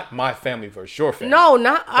 not my family versus your family. No,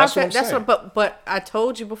 not our family. That's what I'm saying. But I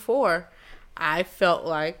told you before, I felt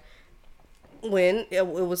like when it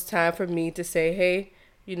was time for me to say, hey,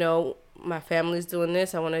 my family's doing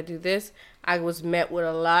this, I want to do this, I was met with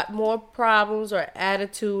a lot more problems or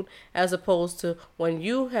attitude as opposed to when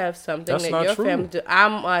you have something That's that not your true. family do.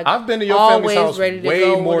 I'm like, I've been to your family's house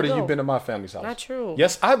way more than you've been to my family's house. Not true.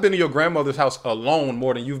 Yes, I've been to your grandmother's house alone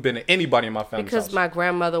more than you've been to anybody in my family's house. Because my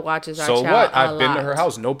grandmother watches our child So what? I've been lot. to her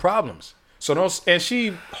house, no problems. And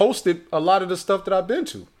she hosted a lot of the stuff that I've been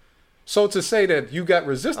to. So to say that you got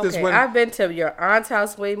resistance when I've been to your aunt's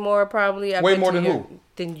house way more probably. Way more than who?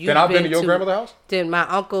 then you've Then I've been to your grandmother's house? Then my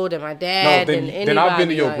uncle, then my dad, No, then anybody. then I've been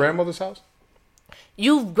to your grandmother's house?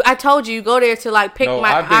 I told you go there to like pick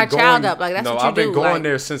our child up. Like that's what you do. I've been going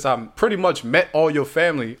there since I pretty much met all your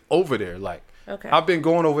family over there. Like, okay. I've been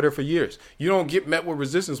going over there for years. You don't get met with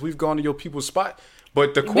resistance. We've gone to your people's spot.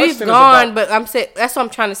 But the question but I'm saying that's what I'm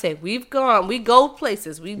trying to say. We've gone. We go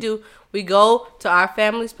places. We go to our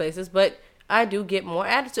family's places, but I do get more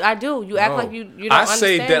attitude. I do. You act like you don't understand. I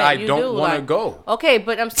say that I don't want to go. Okay,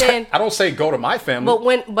 but I'm saying I don't say go to my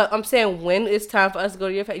family. But I'm saying when it's time for us to go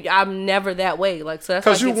to your family, I'm never that way. Like, so that's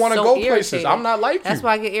because you want to go places. I'm not like you. That's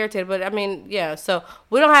why I get irritated. But I mean, yeah. So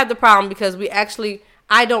we don't have the problem because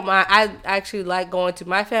I don't mind. I actually like going to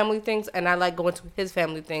my family things, and I like going to his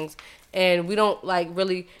family things. And we don't like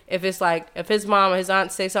really, if it's like, if his mom or his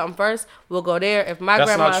aunt say something first, we'll go there. If my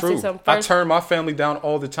grandma say something first. I turn my family down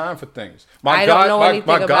all the time for things. My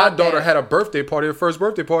goddaughter had a birthday party, her first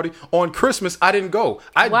birthday party. On Christmas, I didn't go.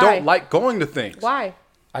 I don't like going to things. Why?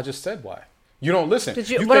 I just said why. You don't listen.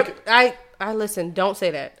 I listen. Don't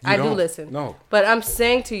say that. I do listen. No. But I'm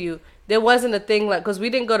saying to you, there wasn't a thing like, because we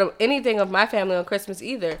didn't go to anything of my family on Christmas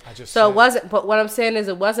either. It wasn't, but what I'm saying is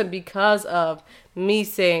it wasn't because of me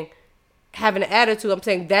saying, having an attitude. I'm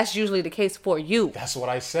saying that's usually the case for you. That's what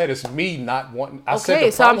I said. It's me not wanting. I'm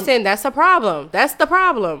saying that's the problem. That's the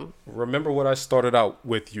problem. Remember what I started out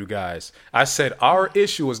with, you guys. I said our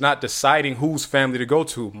issue is not deciding whose family to go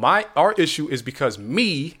to. Our issue is because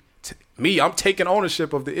I'm taking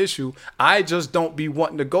ownership of the issue. I just don't be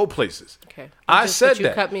wanting to go places. Okay. I said that. You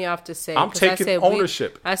cut me off to say. I'm taking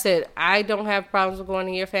ownership. I said, I don't have problems with going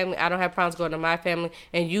to your family. I don't have problems going to my family.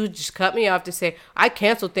 And you just cut me off to say, I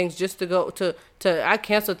cancel things just to go to I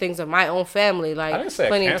cancel things of my own family. Like, I didn't say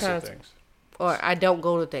I cancel things. Or I don't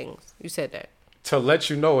go to things. You said that. To let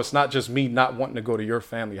you know it's not just me not wanting to go to your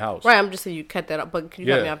family house. Right, I'm just saying you cut that up, but you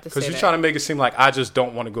cut me off to say that. Because you're trying to make it seem like I just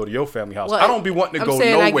don't want to go to your family house. Well, I don't be wanting to go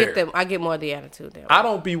nowhere. I get more of the attitude there. I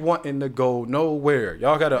don't be wanting to go nowhere.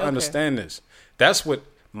 Y'all got to understand this. That's what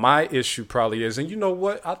my issue probably is. And you know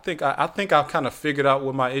what? I think I kind of figured out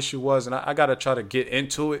what my issue was, and I got to try to get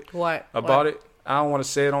into it. What? About it. I don't want to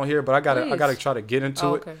say it on here, but I got to try to get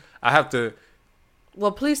into it. I have to.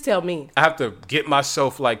 Well, please tell me. I have to get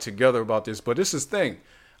myself together about this, but this is the thing.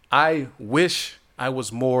 I wish I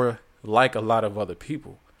was more like a lot of other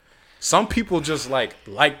people. Some people just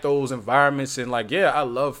like those environments and I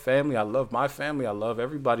love family. I love my family. I love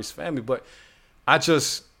everybody's family. But I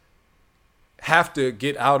just have to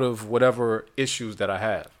get out of whatever issues that I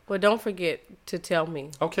have. Well, don't forget to tell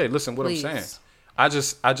me. Okay, listen what I'm saying. I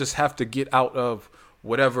just have to get out of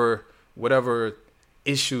whatever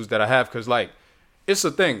issues that I have. Because it's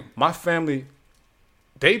a thing. My family,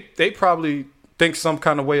 they probably think some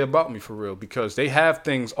kind of way about me for real because they have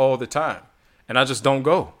things all the time and I just don't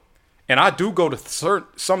go. And I do go to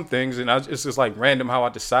some things and it's just random how I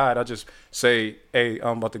decide. I just say, hey,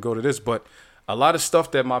 I'm about to go to this. But a lot of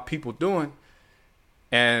stuff that my people doing,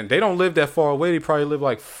 and they don't live that far away. They probably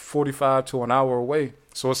live 45 to an hour away.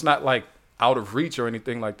 So it's not out of reach or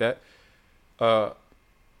anything like that.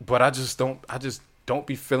 But I just don't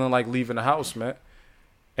be feeling like leaving the house, man.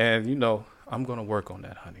 And I'm going to work on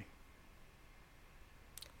that, honey.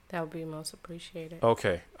 That would be most appreciated.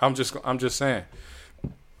 Okay. I'm just saying.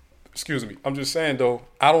 Excuse me. I'm just saying though,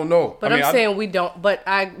 I don't know. But I'm saying we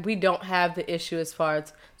don't have the issue as far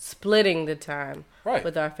as splitting the time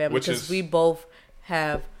with our family because we both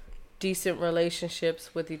have decent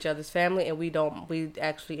relationships with each other's family and we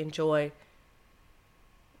actually enjoy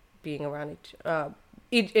being around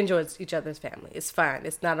enjoys each other's family. It's fine.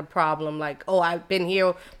 It's not a problem I've been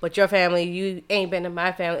here, but your family, you ain't been to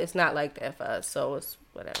my family. It's not like that for us. So it's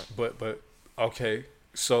whatever. But okay.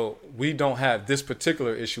 So we don't have this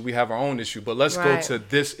particular issue. We have our own issue. But let's go to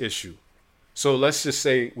this issue. So let's just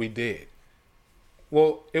say we did.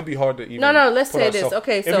 Well, it'd be hard to even. No. Let's say this.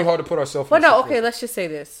 Okay, it'd be hard to put ourselves. Well, no. Okay, let's just say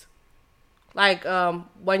this.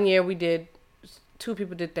 1 year we did. 2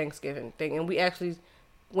 people did Thanksgiving thing, and we actually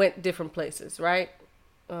went different places. Right.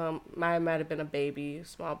 Maya might have been a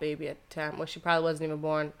small baby at the time. Well, she probably wasn't even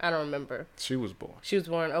born. I don't remember. She was born. She was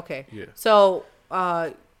born. Okay. Yeah. So,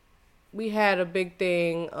 we had a big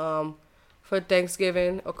thing for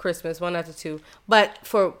Thanksgiving or Christmas, one out of 2. But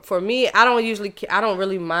for me, I don't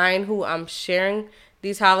really mind who I'm sharing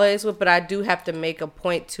these holidays with, but I do have to make a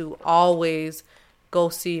point to always go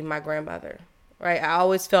see my grandmother, right? I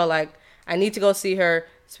always felt like I need to go see her,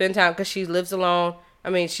 spend time, because she lives alone. I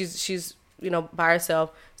mean, she's by herself.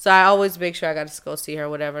 So I always make sure I got to go see her,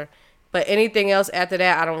 whatever. But anything else after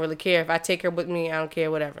that, I don't really care. If I take her with me, I don't care,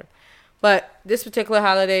 whatever. But this particular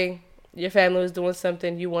holiday, your family was doing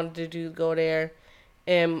something you wanted to go there,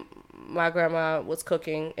 and my grandma was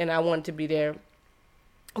cooking, and I wanted to be there.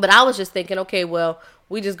 But I was just thinking, okay, well,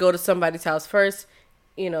 we just go to somebody's house first,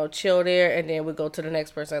 chill there, and then we go to the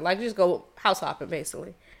next person. Like, just go house hopping,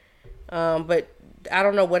 basically. But I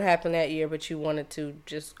don't know what happened that year, but you wanted to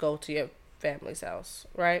just go to your family's house,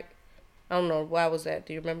 right? I don't know. Why was that?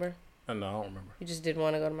 Do you remember? No, I don't remember. You just didn't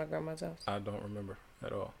want to go to my grandma's house? I don't remember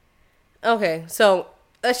at all. Okay, so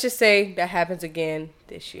let's just say that happens again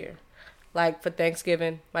this year. Like, for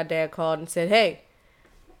Thanksgiving, my dad called and said, hey,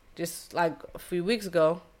 just like a few weeks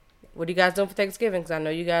ago, what are you guys doing for Thanksgiving? Because I know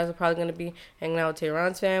you guys are probably going to be hanging out with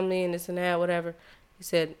Tehran's family and this and that, whatever. He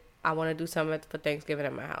said, I want to do something for Thanksgiving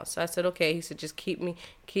at my house. So I said, okay. He said, just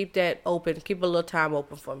keep that open. Keep a little time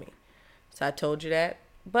open for me. So I told you that.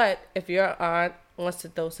 But if your aunt wants to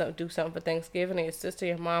do something for Thanksgiving, or your sister,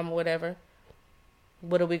 your mom, or whatever,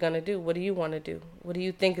 what are we going to do? What do you want to do? What do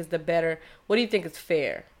you think is what do you think is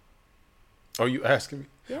fair? Are you asking me?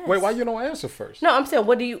 Yes. Wait, why you don't answer first? No, I'm saying,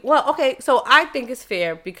 okay, so I think it's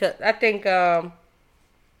fair because I think, I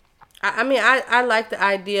like the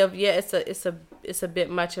idea of, it's a bit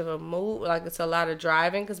much of a move. Like, it's a lot of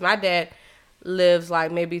driving because my dad lives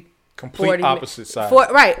like maybe complete opposite side.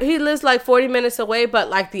 Right. He lives like 40 minutes away, but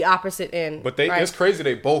like the opposite end. But right? It's crazy.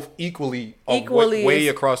 They both equally way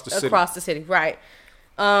across the city. Across the city, right.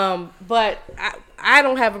 But I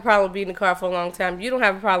don't have a problem being in the car for a long time. You don't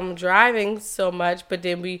have a problem driving so much, but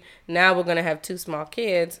then we're going to have 2 small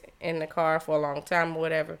kids in the car for a long time or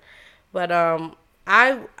whatever. But,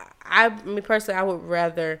 me personally, I would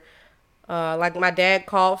rather, like my dad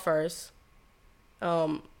called first,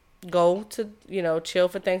 go to, chill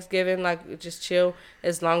for Thanksgiving, like just chill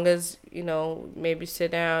as long as, maybe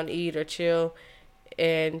sit down, eat or chill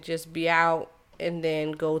and just be out, and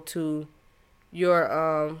then go to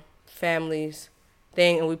your family's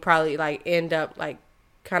thing, and we probably like end up like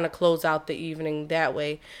kind of close out the evening that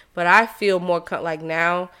way. But I feel more like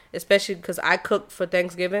now, especially because I cook for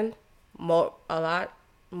Thanksgiving most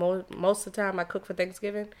of the time I cook for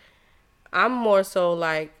Thanksgiving. I'm more so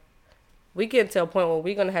like, we get to a point where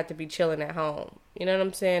we're gonna have to be chilling at home. You know what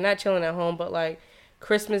I'm saying? Not chilling at home, but like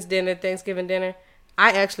Christmas dinner, Thanksgiving dinner.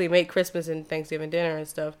 I actually make Christmas and Thanksgiving dinner and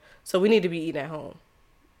stuff, so we need to be eating at home.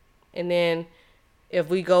 And then if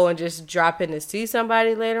we go and just drop in to see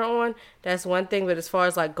somebody later on, that's one thing. But as far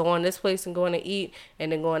as like going this place and going to eat,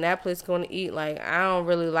 and then going that place going to eat, like I don't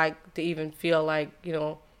really like to even feel like,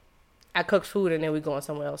 I cooked food and then we going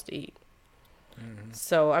somewhere else to eat. Mm-hmm.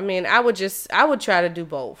 So, I mean, I would try to do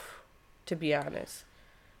both, to be honest.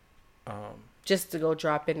 Just to go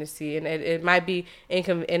drop in to see. And it might be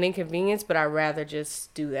an inconvenience, but I'd rather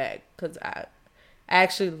just do that because I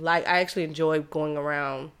actually enjoy going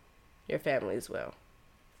around your family as well.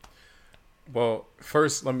 Well,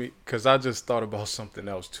 first because I just thought about something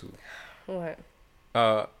else too. What?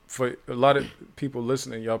 For a lot of people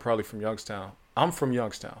listening, y'all probably from Youngstown. I'm from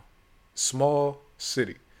Youngstown, small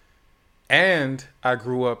city. And I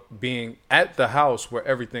grew up being at the house where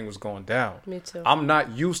everything was going down. Me too. I'm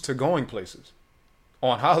not used to going places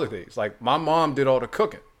on holidays. Like, my mom did all the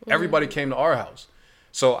cooking. Mm-hmm. Everybody came to our house.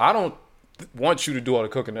 So I don't want you to do all the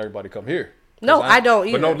cooking and everybody come here. No, I don't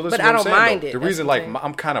either. But I don't mind it. The reason, like,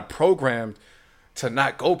 I'm kind of programmed to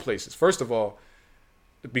not go places. First of all,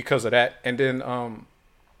 because of that. And then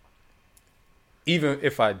even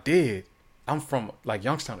if I did, I'm from, like,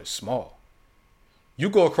 Youngstown is small. You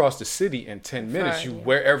go across the city in 10 minutes,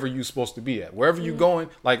 wherever you're supposed to be at. Wherever you're going,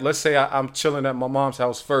 like, let's say I'm chilling at my mom's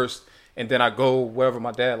house first, and then I go wherever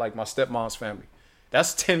my dad, like my stepmom's family.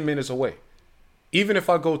 That's 10 minutes away. Even if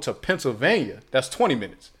I go to Pennsylvania, that's 20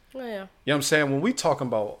 minutes. Oh, yeah. You know what I'm saying? When we talking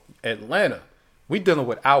about Atlanta, we dealing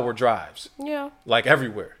with hour drives. Yeah. Like,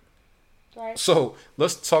 everywhere. Right. So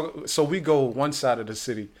let's talk. So we go one side of the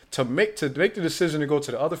city to make the decision to go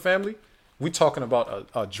to the other family. We talking about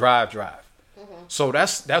a drive. Mm-hmm. So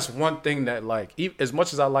that's one thing that, like, as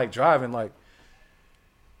much as I like driving, like,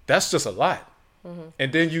 that's just a lot. Mm-hmm.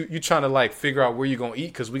 And then you trying to, like, figure out where you're gonna eat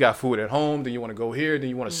because we got food at home. Then you want to go here. Then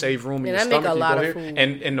you want to save room in your stomach. Make a lot of food.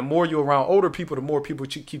 food. And the more you're around older people, the more people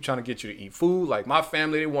keep trying to get you to eat food. Like, my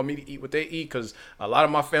family, they want me to eat what they eat because a lot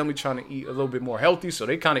of my family trying to eat a little bit more healthy, so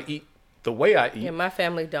they kind of eat the way I eat. Yeah, my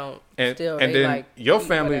family don't. And then like, your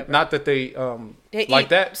family, whatever. Not that they like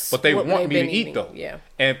that, but they want me to eat though. Yeah.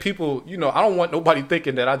 And people, I don't want nobody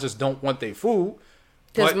thinking that I just don't want their food.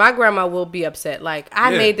 Because my grandma will be upset. Like,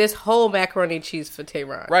 I made this whole macaroni and cheese for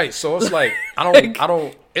Tehran. Right. So it's like, I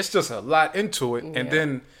don't, it's just a lot into it. Yeah. And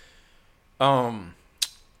then,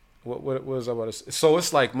 what was I about to say? So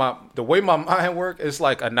it's like the way my mind works, it's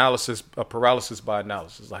like paralysis by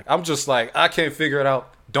analysis. Like, I'm just like, I can't figure it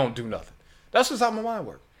out. Don't do nothing. That's just how my mind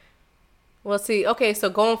works. Well, see, okay, so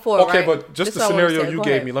going forward, okay, right? but just This the is what I wanna scenario say. you Go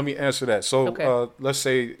gave ahead. me, let me answer that. So Okay. let's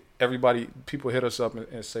say people hit us up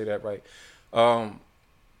and say that, right?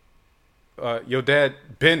 Your dad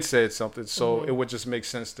Ben said something, so it would just make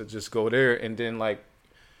sense to just go there and then like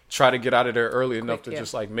try to get out of there early enough to yeah.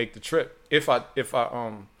 just like make the trip. If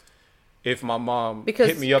my mom Because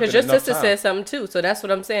hit me up in your enough sister time, said something too, so that's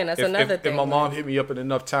what I'm saying. That's another if thing. my mom hit me up in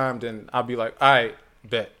enough time, then I'll be like, all right,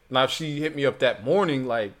 bet. Now if she hit me up that morning,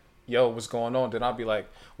 like, yo, what's going on? Then I'll be like,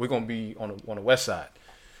 we're gonna be on the west side.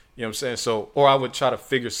 You know what I'm saying? So, or I would try to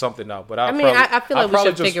figure something out. But I feel like we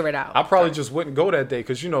should figure it out. I probably just wouldn't go that day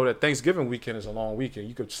because you know that Thanksgiving weekend is a long weekend.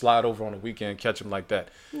 You could slide over on the weekend, catch them like that.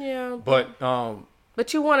 Yeah.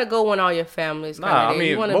 But you want to go when all your family's kind of nah, I there. mean,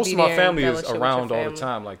 You wanna most be of my there family and is fellowship with your around all the family.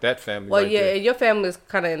 time, like that family. Well, right yeah, there. your family's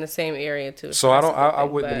kind of in the same area too. So that's a good I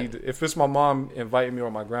thing, wouldn't but- either. If it's my mom inviting me or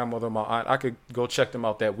my grandmother or my aunt, I could go check them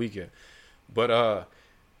out that weekend. But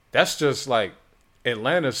that's just like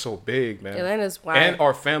Atlanta's so big, man. Atlanta's wide. And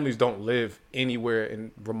our families don't live anywhere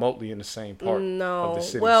remotely in the same part of the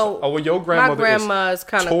city. Well, so, your grandmother my grandma's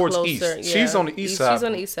kind of towards closer. east. Yeah. She's on the east side. She's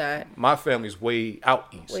on the east side. My family's way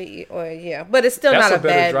out east. Yeah, but it's still That's not a a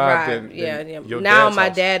better bad drive drive. than Yeah. your Now dad's my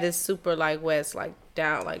house. dad is super like west, like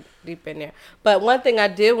down, like deep in there. But one thing I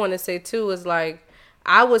did want to say too is like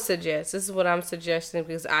I would suggest. This is what I'm suggesting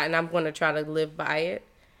because I'm going to try to live by it.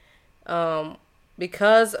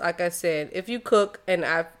 Because like I said, if you cook, and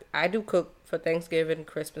I do cook for Thanksgiving,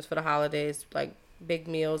 Christmas, for the holidays, like big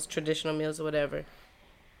meals, traditional meals or whatever.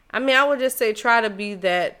 I mean, I would just say try to be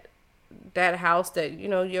that house that, you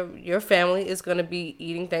know, your family is going to be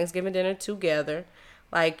eating Thanksgiving dinner together.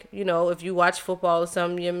 Like, you know, if you watch football or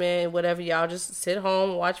something, your man, whatever, y'all just sit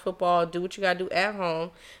home, watch football, do what you got to do at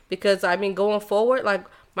home. Because, I mean, going forward, like,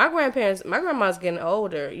 my grandma's getting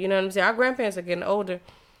older. You know what I'm saying? Our grandparents are getting older.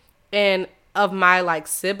 And of my, like,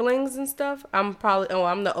 siblings and stuff, I'm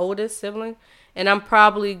the oldest sibling. And I'm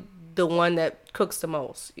probably the one that cooks the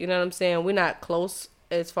most. You know what I'm saying? We're not close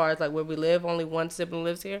as far as, like, where we live. Only one sibling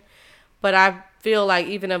lives here. But I feel like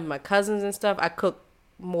even of my cousins and stuff, I cook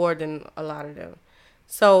more than a lot of them.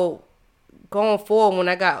 So going forward, when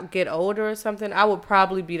I get older or something, I would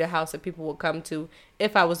probably be the house that people would come to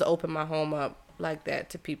if I was to open my home up like that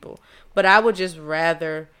to people. But I would just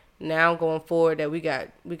rather now going forward that we got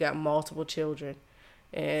multiple children,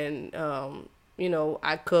 and you know,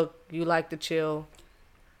 I cook, you like to chill.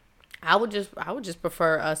 I would just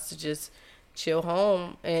prefer us to just chill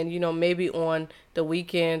home, and you know, maybe on the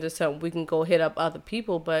weekends or something we can go hit up other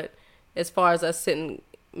people. But as far as us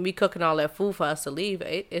me cooking all that food for us to leave,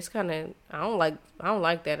 it's kind of I don't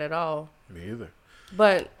like that at all. Me either.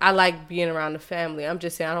 But I like being around the family. I'm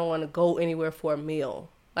just saying I don't want to go anywhere for a meal,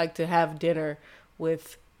 like to have dinner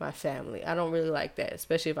with my family. I don't really like that,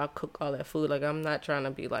 especially if I cook all that food. Like, I'm not trying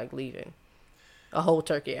to be like leaving a whole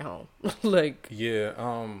turkey at home. Like, yeah,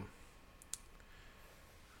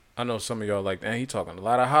 I know some of y'all like, he talking a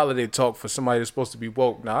lot of holiday talk for somebody that's supposed to be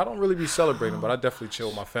woke. Now, I don't really be celebrating, but I definitely chill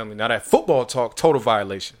with my family. Now, that football talk, total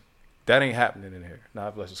violation. That ain't happening in here. Now,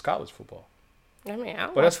 unless it's college football. I mean, I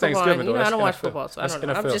don't But watch that's football. Thanksgiving, though. You know, That's I don't watch NFL. football, so That's I don't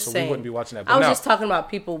know. I'm NFL, just so saying. we wouldn't be watching that. But I was now, just talking about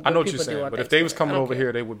people. I know what people you're do saying, on but if they was Thanksgiving. coming I don't over care.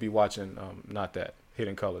 here, they would be watching, not that,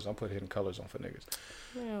 Hidden Colors. I'm putting Hidden Colors on for niggas.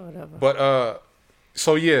 Yeah, whatever. But,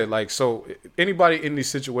 so yeah, like, so anybody in these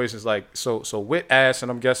situations, like, so with Ash, and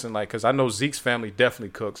I'm guessing, like, because I know Zeke's family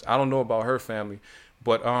definitely cooks. I don't know about her family,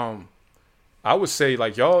 but I would say,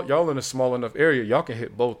 like, y'all in a small enough area, y'all can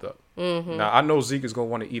hit both up. Mm-hmm. Now, I know Zeke is gonna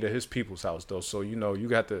want to eat at his people's house though, so you know you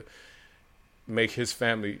got to make his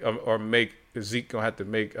family or make Zeke gonna have to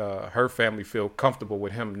make her family feel comfortable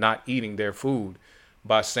with him not eating their food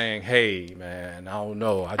by saying, "Hey, man, I don't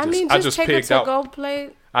know, I just take pigged a out. to-go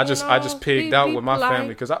plate. I just pigged out with my polite.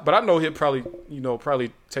 family but I know he'll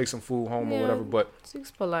probably take some food home or whatever. But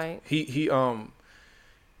Zeke's polite. he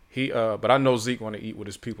but I know Zeke want to eat with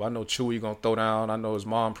his people. I know Chewy gonna throw down. I know his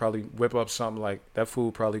mom probably whip up something like that.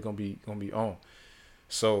 Food probably gonna be on.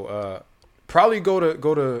 So probably go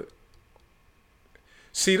to.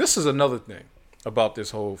 See, this is another thing about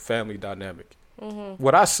this whole family dynamic. Mm-hmm.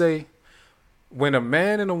 What I say, when a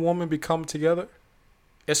man and a woman become together,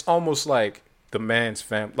 it's almost like the man's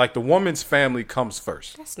family, like the woman's family comes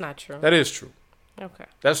first. That's not true. That is true. Okay.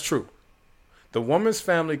 That's true. The woman's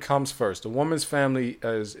family comes first. The woman's family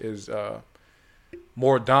is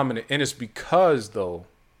more dominant, and it's because though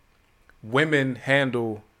women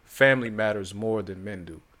handle family matters more than men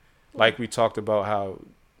do. Like we talked about how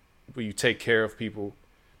when you take care of people,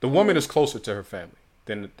 the woman is closer to her family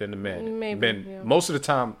than the man. Maybe, men yeah. most of the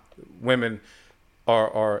time, women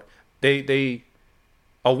are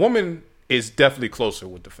a woman is definitely closer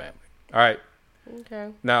with the family. All right. Okay.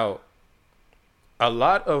 Now, a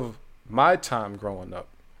lot of my time growing up,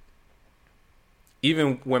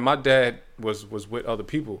 even when my dad was with other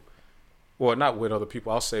people, well, not with other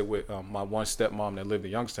people, I'll say with my one stepmom that lived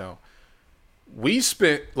in Youngstown, we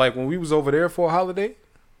spent, like when we was over there for a holiday,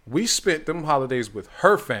 we spent them holidays with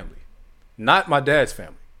her family, not my dad's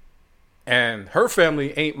family. And her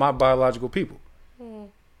family ain't my biological people.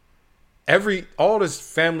 All this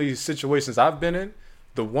family situations I've been in,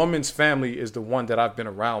 the woman's family is the one that I've been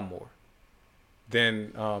around more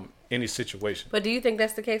than any situation. But do you think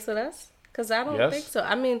that's the case with us? Because I don't Yes. think so.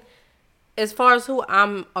 I mean, as far as who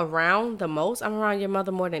I'm around the most, I'm around your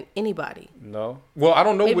mother more than anybody. No. Well, I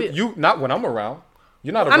don't know what you, not when I'm around.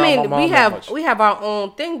 You're not around my mom that much. we have our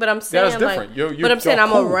own thing, but I'm saying that's different. Like, but I'm saying I'm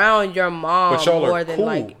cool. around your mom But y'all more are than cool.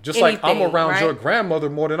 like Just anything, like I'm around right? your grandmother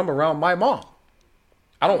more than I'm around my mom.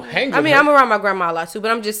 I don't hang with I mean, her. I'm around my grandma a lot too, but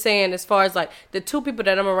I'm just saying, as far as like the two people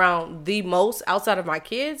that I'm around the most outside of my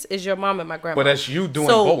kids is your mom and my grandma. But that's you doing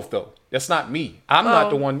both though. That's not me. I'm not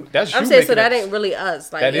the one. That's you. I'm saying so making that ain't really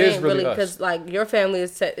us. Like that it is ain't really us. because like your family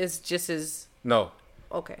is just as No.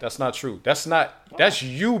 okay. That's not true. That's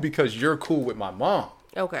you because you're cool with my mom.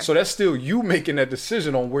 Okay. So that's still you making that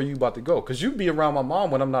decision on where you about to go. Because you be around my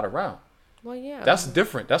mom when I'm not around. Well, yeah. That's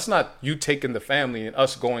different. That's not you taking the family and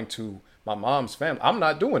us going to my mom's family. I'm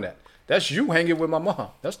not doing that. That's you hanging with my mom.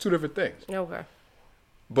 That's two different things. Okay.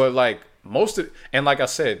 But like and like I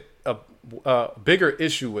said, a bigger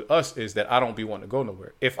issue with us is that I don't be wanting to go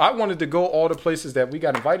nowhere. If I wanted to go all the places that we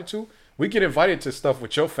got invited to, we get invited to stuff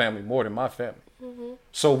with your family more than my family. Mm-hmm.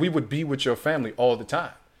 So we would be with your family all the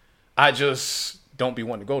time. I just don't be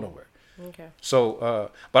wanting to go nowhere. Okay.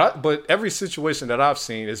 So, but every situation that I've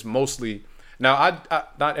seen is mostly now. I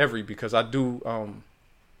not every because I do.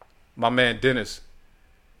 My man Dennis.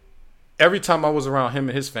 Every time I was around him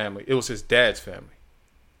and his family, it was his dad's family.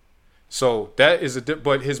 So that is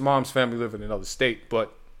but his mom's family live in another state.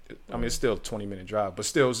 But I mean, it's still a 20-minute drive. But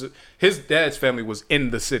still, his dad's family was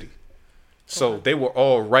in the city, so they were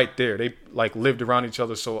all right there. They like lived around each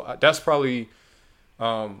other. So that's probably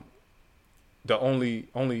the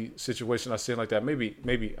only situation I seen like that.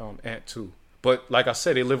 Maybe Aunt too. But like I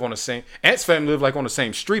said, they live on the same. Aunt's family live like on the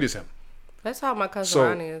same street as him. That's how my cousin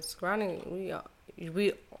Ronnie is. Ronnie,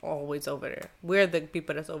 we always over there. We're the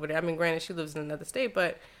people that's over there. I mean, granted, she lives in another state,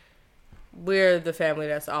 but we're the family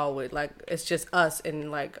that's always like it's just us and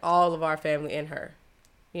like all of our family and her.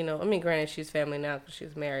 You know, I mean, granted, she's family now because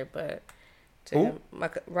she's married, but to him,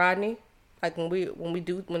 Rodney, like when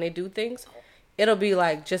they do things, it'll be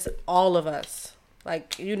like just all of us.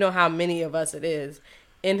 Like you know how many of us it is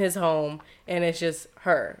in his home, and it's just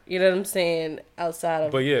her. You know what I'm saying? Outside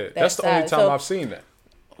of but yeah, that's the only time I've seen that.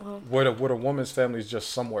 Where the woman's family is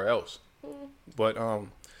just somewhere else. But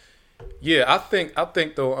yeah, I think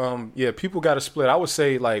though, yeah, people got to split. I would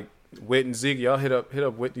say like Whit and Zeke, y'all hit up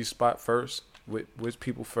Whitney's spot first, with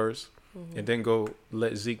people first, and then go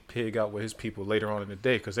let Zeke pig out with his people later on in the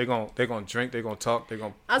day because they're gonna drink, they're gonna talk, they're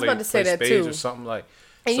gonna I was about to say that spades too or something like.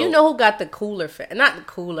 And so, you know who got the cooler? Not the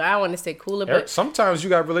cooler. I don't want to say cooler, but sometimes you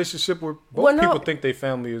got a relationship where both people think their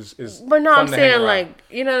family is. But no, fun I'm to saying hang like around.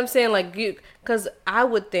 you know what I'm saying, like you, because I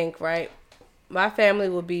would think right, my family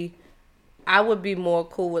would be, I would be more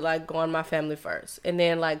cool with like going my family first, and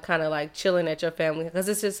then like kind of like chilling at your family because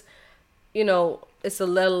it's just, you know, it's a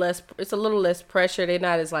little less pressure. They're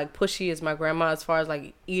not as like pushy as my grandma as far as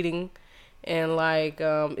like eating, and like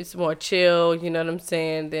it's more chill. You know what I'm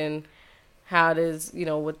saying? Than how it is, you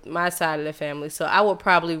know, with my side of the family. So I would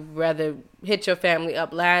probably rather hit your family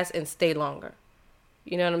up last and stay longer.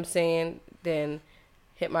 You know what I'm saying? Than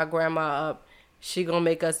hit my grandma up. She gonna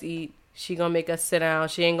make us eat. She gonna make us sit down.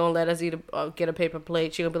 She ain't gonna let us get a paper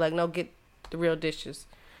plate. She gonna be like, no, get the real dishes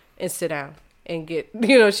and sit down and get,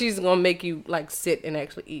 you know, she's gonna make you like sit and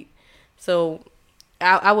actually eat. So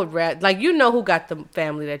I would rather, like, you know who got the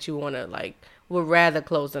family that you want to, like, would rather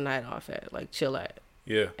close the night off at, like, chill at.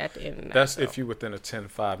 Yeah. At the end of the night. That's if you within a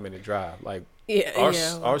 5-minute drive. Like, yeah,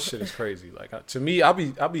 our shit is crazy. Like, to me, I'll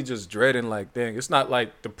be just dreading, like, dang, it's not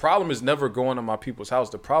like, the problem is never going to my people's house.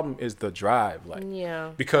 The problem is the drive. Like, yeah.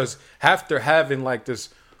 Because after having, like, this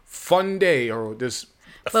fun day or this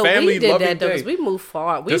but family we did loving that, though, day. Because we moved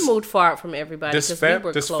far. We moved far from everybody. This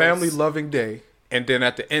family loving day. And then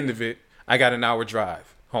at the end of it, I got an hour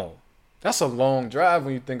drive home. That's a long drive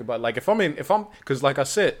when you think about it. Like, because like I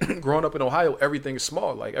said, growing up in Ohio, everything is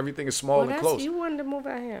small. Like, everything is small and close. You wanted to move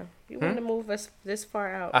out here. You wanted to move us this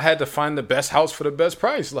far out. I had to find the best house for the best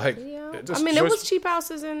price. Like, yeah. I mean, there was cheap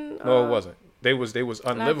houses in. No, it wasn't. They was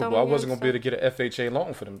unlivable. I wasn't gonna be able to get an FHA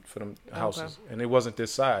loan for them houses, and it wasn't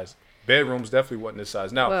this size. Bedrooms definitely wasn't this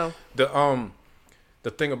size. Now,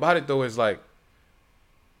 the thing about it though is like,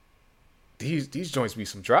 these joints be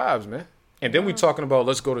some drives, man. And then we talking about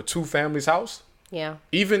let's go to two families' house. Yeah.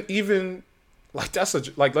 Even like that's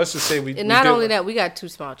like let's just say we. And not only that, we got 2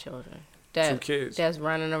 small children. 2 kids that's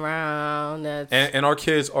running around. And our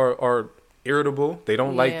kids are irritable. They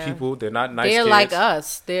don't like people. They're not nice. They're kids. like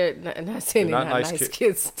us. They're not saying they're not nice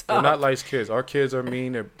kids. They're not nice kids. Our kids are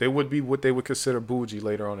mean. They would be what they would consider bougie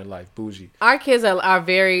later on in life. Bougie. Our kids are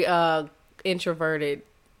very introverted.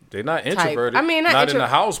 They're not introverted. I mean, not in the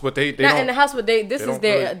house, but they not don't, in the house, but they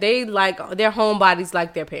like their homebodies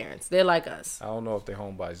like their parents. They're like us. I don't know if they're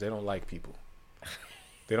homebodies. They don't like people.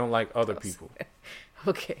 They don't like other people.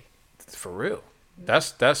 Okay. For real.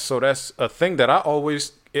 That's a thing that it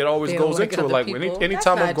always goes like into it. Like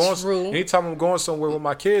anytime I'm going somewhere with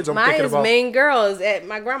my kids, I'm thinking about. My main girl is at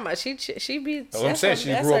my grandma. She be. That's what I'm saying.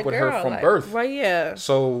 She grew up with her from birth. Right. Yeah.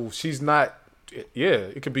 So she's not. Yeah,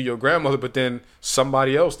 it could be your grandmother, but then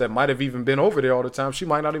somebody else that might have even been over there all the time. She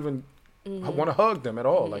might not even want to hug them at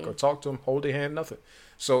all, like or talk to them, hold their hand, nothing.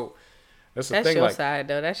 So that's the thing. That's your like, side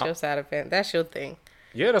though. That's your side of family. That's your thing.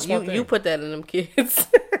 Yeah, that's my thing. You put that in them kids.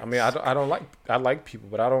 I mean, I like people,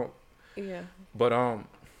 but I don't. Yeah. But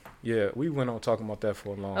yeah, we went on talking about that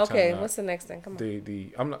for a long time. Okay, what's the next thing? Come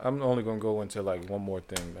on. I'm only gonna go into like one more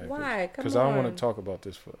thing. Man, why? Because I don't want to talk about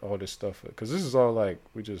this for all this stuff. Because this is all like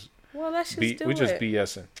we just. Well, let's just do it. We just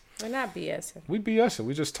BSing. We're not BSing. We BSing.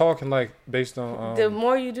 We just talking like based on. The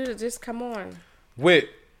more you do, just come on.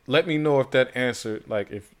 Let me know if that answer,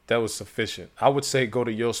 like if that was sufficient. I would say go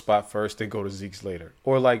to your spot first, then go to Zeke's later.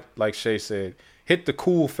 Or like Shay said, hit the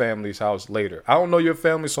cool family's house later. I don't know your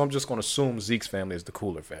family, so I'm just going to assume Zeke's family is the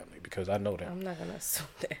cooler family because I know them. I'm not going to assume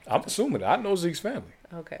that. I'm assuming that. I know Zeke's family.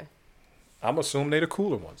 Okay. I'm assuming they're the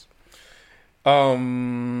cooler ones.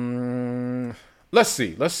 Let's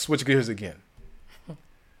see. Let's switch gears again.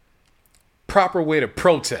 Proper way to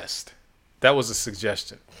protest. That was a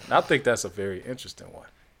suggestion. I think that's a very interesting one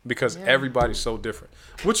because everybody's so different.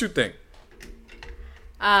 What you think?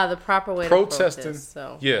 The proper way protesting, to protest.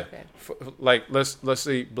 So, yeah. Okay. Like let's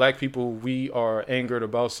say black people, we are angered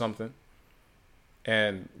about something,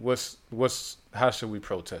 and how should we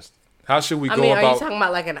protest? How should we go about? Are you talking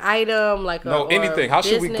about like an item, like anything? How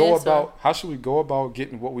should we go about? How should we go about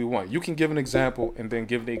getting what we want? You can give an example, and then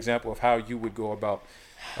give the example of how you would go about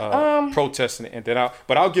protesting it, and then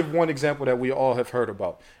I'll give one example that we all have heard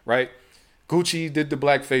about, right? Gucci did the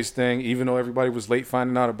blackface thing, even though everybody was late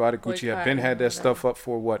finding out about it. Gucci had that stuff up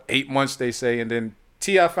for 8 months, they say, and then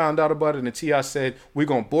T.I. found out about it, and T.I. said we're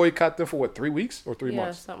gonna boycott them for 3 weeks or 3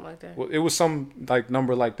 months, something like that. Well, it was some like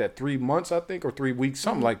number like that, 3 months I think, or 3 weeks,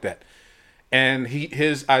 something like that. And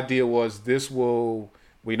his idea was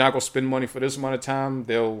we're not gonna spend money for this amount of time.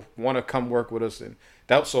 They'll want to come work with us, and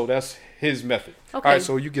that's his method. Okay. All right,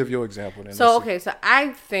 so you give your example then. So I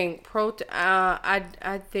think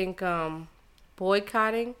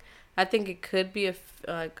boycotting. I think it could be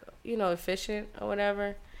efficient or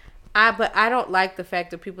whatever. But I don't like the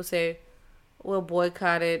fact that people say we'll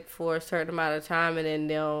boycott it for a certain amount of time and then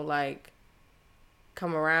they'll like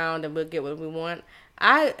come around and we'll get what we want.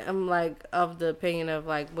 I am like of the opinion of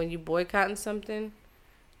like when you boycotting something,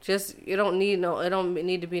 it don't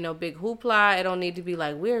need to be no big hoopla. It don't need to be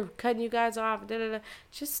like we're cutting you guys off.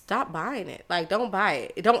 Just stop buying it. Like don't buy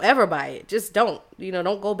it. Don't ever buy it. Just don't.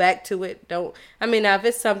 Don't go back to it. Don't. I mean, now if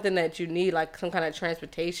it's something that you need, like some kind of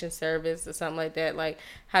transportation service or something like that, like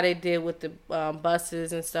how they did with the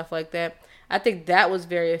buses and stuff like that, I think that was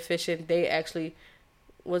very efficient. They actually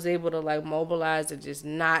was able to like mobilize and just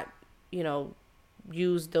not,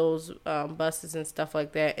 use those buses and stuff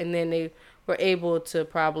like that, and then they were able to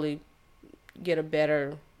probably get a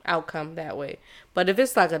better outcome that way. But if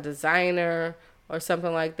it's like a designer or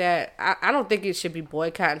something like that, I don't think it should be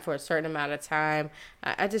boycotting for a certain amount of time.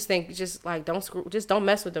 I just think don't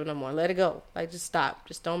mess with them no more. Let it go. Like just stop.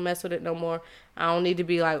 Just don't mess with it no more. I don't need to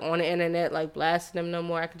be like on the internet like blasting them no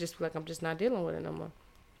more. I could just be like I'm just not dealing with it no more.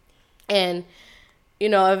 And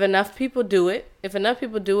if enough people do it, I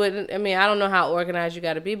mean, I don't know how organized you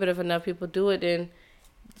got to be, but if enough people do it, then,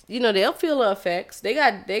 they'll feel the effects. They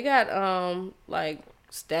got like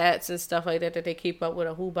stats and stuff like that they keep up with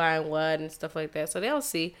who buying what and stuff like that. So they'll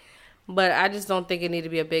see. But I just don't think it need to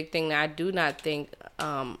be a big thing. Now, I do not think,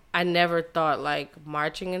 I never thought like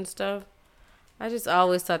marching and stuff. I just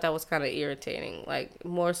always thought that was kind of irritating. Like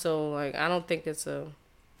more so like, I don't think it's a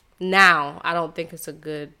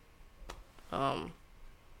good,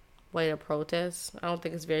 way to protest. I don't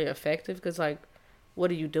think it's very effective because like what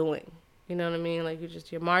are you doing? You know what I mean? Like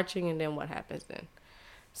you're marching and then what happens then?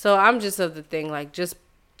 So I'm just of the thing like just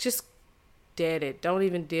dead it. Don't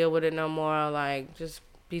even deal with it no more. Like just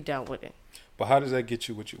be done with it. But how does that get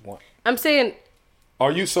you what you want? I'm saying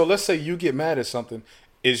So let's say you get mad at something.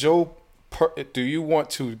 Do you want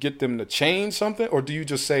to get them to change something, or do you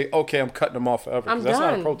just say, okay, I'm cutting them off forever? I'm that's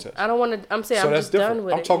done. not a protest. I don't want to. I'm saying so I'm that's just different. done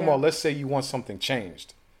with it. I'm talking about, let's say you want something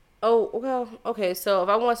changed. Oh, well, okay. So if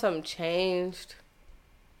I want something changed.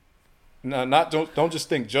 No, don't just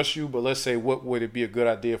think just you, but let's say, what would it be a good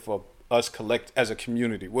idea for us collect as a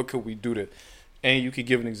community? What could we do to, and you could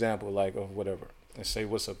give an example like of whatever, and say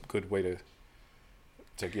what's a good way to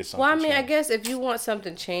get something. Well, I mean, changed. I guess if you want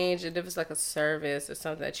something changed, and if it's like a service or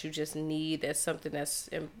something that you just need, that's something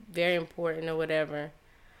that's very important or whatever,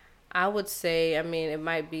 I would say, I mean, it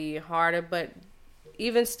might be harder, but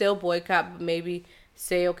even still boycott, but maybe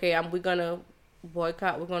say, okay, we're going to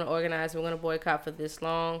boycott, we're going to organize, we're going to boycott for this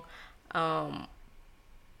long.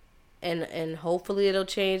 And hopefully it'll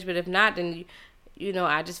change. But if not, then, you know,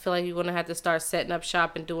 I just feel like you're going to have to start setting up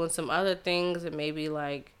shop and doing some other things, and maybe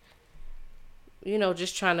like, you know,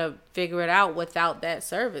 just trying to figure it out without that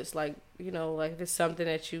service. Like, you know, like if it's something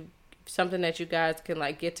that you guys can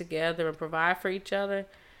like get together and provide for each other,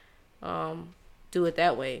 do it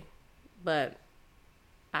that way. But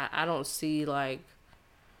I don't see like,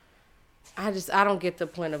 I don't get the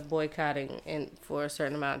point of boycotting for a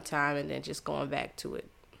certain amount of time and then just going back to it.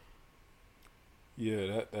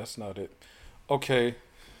 Yeah, that's not it. Okay.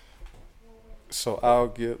 So I'll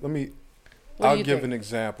give an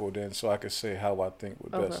example then, so I can say how I think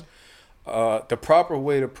would best. The proper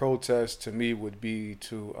way to protest to me would be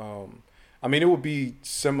to, it would be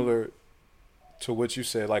similar to what you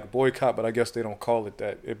said, like boycott, but I guess they don't call it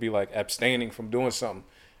that. It'd be like abstaining from doing something.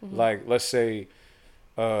 Mm-hmm. Like let's say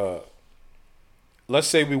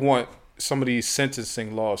we want some of these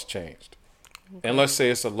sentencing laws changed, and let's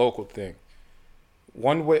say it's a local thing.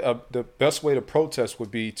 One way, the best way to protest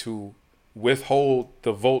would be to withhold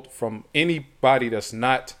the vote from anybody that's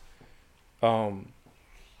not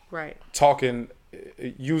talking,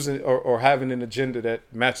 using or having an agenda that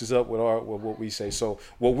matches up with what we say. So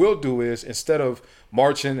what we'll do is, instead of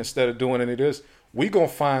marching, instead of doing any of this, we're going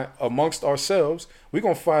to find amongst ourselves, we're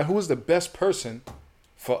going to find who is the best person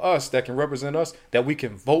for us that can represent us, that we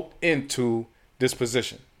can vote into this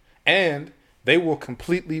position. And they will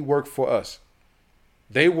completely work for us.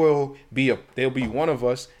 They'll be one of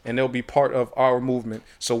us, and they'll be part of our movement.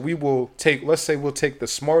 So we'll take the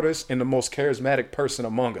smartest and the most charismatic person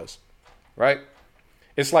among us, right?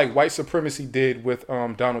 It's like white supremacy did with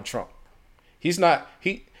Donald Trump.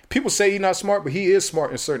 People say he's not smart, but he is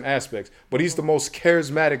smart in certain aspects. But he's the most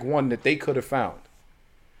charismatic one that they could have found.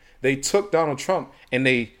 They took Donald Trump and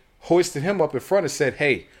they hoisted him up in front and said,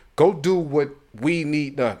 hey, go do what we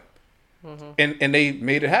need done. Mm-hmm. And they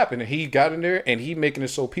made it happen. And he got in there, and he making it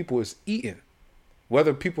so people is eating.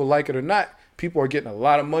 Whether people like it or not, people are getting a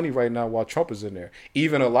lot of money right now while Trump is in there.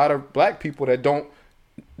 Even a lot of black people that don't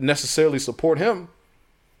necessarily support him,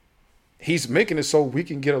 he's making it so we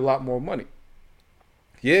can get a lot more money.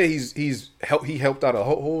 Yeah, he helped out a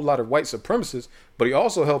whole lot of white supremacists, but he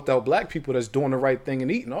also helped out black people that's doing the right thing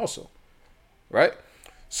and eating also, right?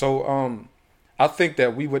 So I think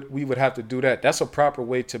that we would have to do that. That's a proper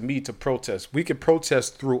way to protest. We could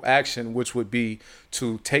protest through action, which would be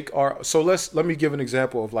to take let me give an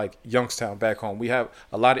example of like Youngstown back home. We have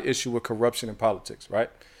a lot of issue with corruption in politics,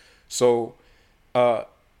 right? So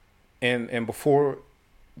and before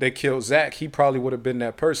they killed Zach, he probably would have been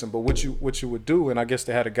that person. But what you would do, and I guess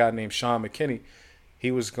they had a guy named Sean McKinney, he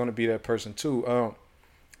was going to be that person too.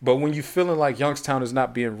 But when you feeling like Youngstown is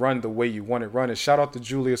not being run the way you want it run, and shout out to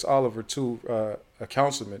Julius Oliver too, a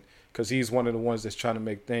councilman, because he's one of the ones that's trying to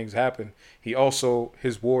make things happen.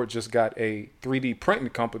 His ward just got a 3D printing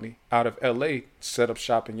company out of LA set up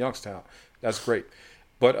shop in Youngstown. That's great.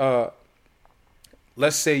 But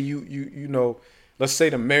let's say let's say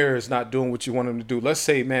the mayor is not doing what you want him to do. Let's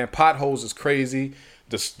say, man, potholes is crazy.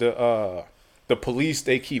 The police,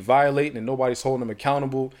 they keep violating and nobody's holding them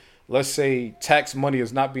accountable. Let's say tax money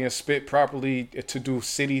is not being spent properly to do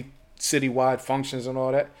citywide functions and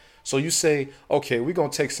all that. So you say, okay, we're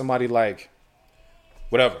going to take somebody like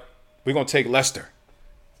whatever. We're going to take Lester.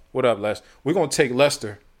 What up, Les? We're going to take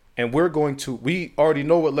Lester, and we already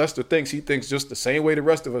know what Lester thinks. He thinks just the same way the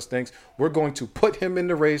rest of us thinks. We're going to put him in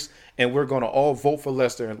the race, and we're going to all vote for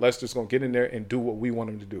Lester, and Lester's going to get in there and do what we want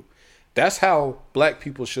him to do. That's how black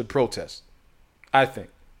people should protest, I think.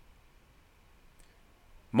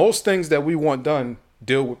 Most things that we want done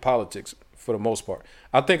deal with politics for the most part.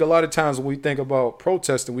 I think a lot of times when we think about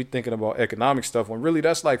protesting, we thinking about economic stuff, when really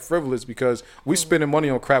that's like frivolous, because we spending money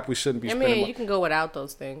on crap we shouldn't be spending money. You can go without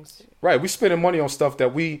those things. Right. We spending money on stuff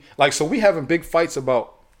that we like. So we having big fights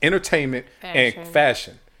about entertainment and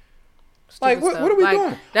fashion. Like, what are we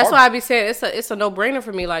doing? That's why I be saying it's a no brainer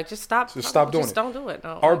for me. Like, just stop doing it. Just don't do it.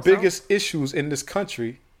 No, our biggest issues in this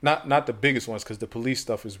country, not the biggest ones, because the police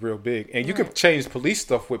stuff is real big, and you could change police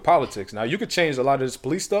stuff with politics. Now you could change a lot of this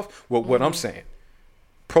police stuff with what I'm saying,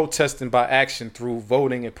 protesting by action through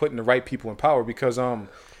voting and putting the right people in power. Because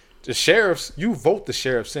the sheriffs, you vote the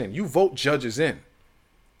sheriffs in, you vote judges in.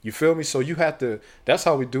 You feel me? So you have to. That's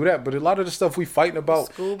how we do that. But a lot of the stuff we fighting about,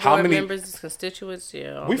 school board how many members, constituents,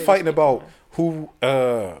 we fighting about who,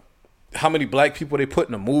 how many black people they put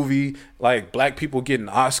in a movie, like black people getting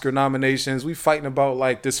Oscar nominations. We fighting about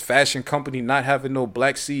like this fashion company not having no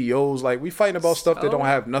black CEOs. Like we fighting about stuff that don't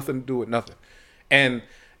have nothing to do with nothing. And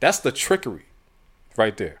that's the trickery,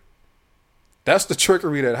 right there. That's the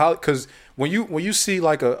trickery because when you see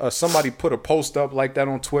like a somebody put a post up like that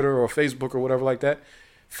on Twitter or Facebook or whatever like that.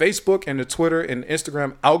 Facebook and the Twitter and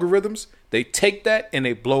Instagram algorithms, they take that and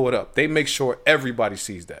they blow it up. They make sure everybody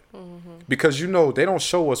sees that. Because they don't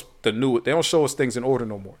show us they don't show us things in order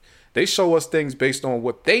no more. They show us things based on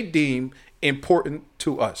what they deem important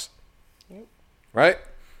to us. Yep. Right?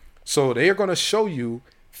 So they are going to show you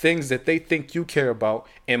things that they think you care about.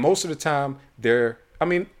 And most of the time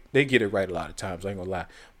they get it right a lot of times, I ain't going to lie.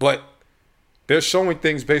 But they're showing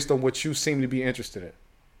things based on what you seem to be interested in.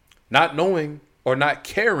 Not knowing or not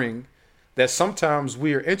caring that sometimes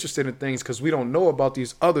we are interested in things because we don't know about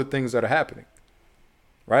these other things that are happening.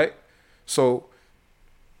 Right? So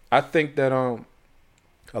I think that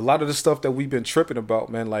a lot of the stuff that we've been tripping about,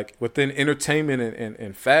 man, like within entertainment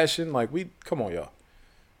and fashion, like come on, y'all.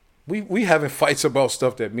 We having fights about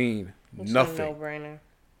stuff that mean nothing. No brainer.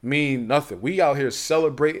 Mean nothing. We out here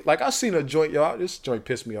celebrating. Like I seen a joint, y'all. This joint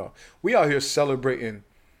pissed me off. We out here celebrating.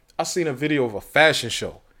 I seen a video of a fashion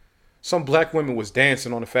show. Some black women was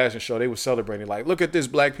dancing on the fashion show. They was celebrating. Like, look at this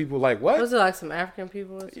black people. Like, what? Was it like some African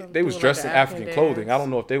people or something? They was dressed in African clothing. I don't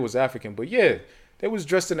know if they was African, but yeah, they was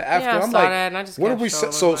dressed in the African. Yeah, I saw that and I just what are we?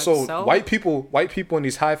 So white people in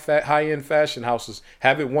these high end fashion houses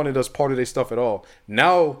haven't wanted us part of their stuff at all.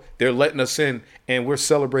 Now they're letting us in, and we're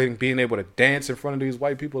celebrating being able to dance in front of these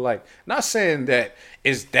white people. Like, not saying that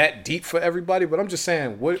is that deep for everybody, but I'm just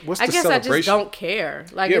saying, what's the celebration? I guess I just don't care.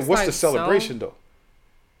 Like, yeah, what's the celebration though?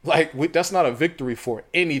 Like, that's not a victory for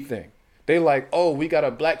anything. They like, oh, we got a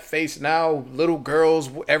black face now. Little girls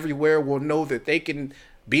everywhere will know that they can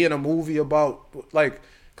be in a movie about, like,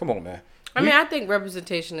 come on, man. I think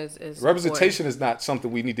representation is representation important. Is not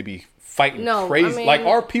something we need to be fighting crazy. I mean, like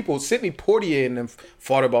our people, Sidney Poitier and them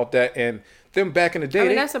fought about that, and them back in the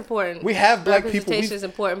day. That's important. We have black people. Representation is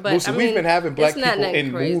important, but we've been having black people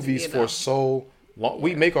in crazy, movies for so long. Yeah.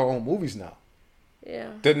 We make our own movies now.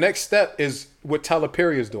 Yeah. The next step is what Tyler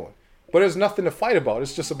Perry is doing. But there's nothing to fight about.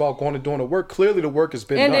 It's just about going and doing the work. Clearly, the work has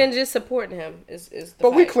been done. And then just supporting him is the But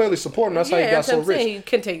fight. we clearly support him. That's how he got so rich. You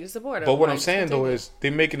continue to support him. But what I'm saying, though, is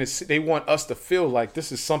they're making it. They want us to feel like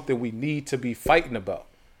this is something we need to be fighting about.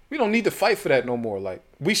 We don't need to fight for that no more. Like,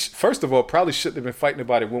 we first of all, probably shouldn't have been fighting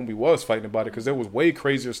about it when we was fighting about it, because there was way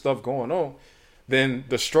crazier stuff going on than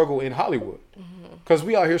the struggle in Hollywood. Because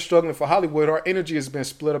we out here struggling for Hollywood. Our energy has been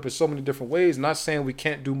split up in so many different ways. Not saying we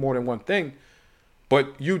can't do more than one thing,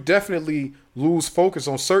 but you definitely lose focus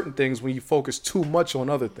on certain things when you focus too much on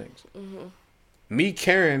other things. Me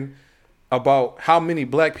caring about how many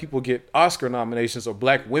black people get Oscar nominations, or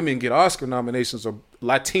black women get Oscar nominations, or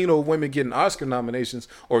Latino women getting Oscar nominations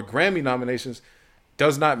or Grammy nominations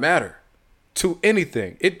does not matter to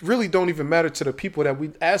anything. It really don't even matter to the people that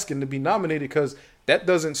we asking to be nominated, because that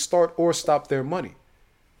doesn't start or stop their money.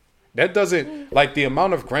 That doesn't, like, the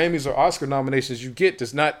amount of Grammys or Oscar nominations you get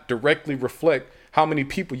does not directly reflect how many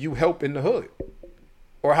people you help in the hood,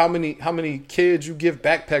 or how many kids you give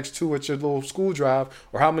backpacks to at your little school drive,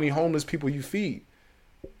 or how many homeless people you feed.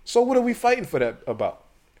 So what are we fighting for that about?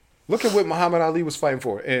 Look at what Muhammad Ali was fighting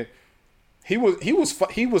for, and he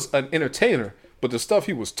was an entertainer, but the stuff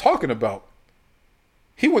he was talking about,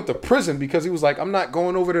 he went to prison because he was like, I'm not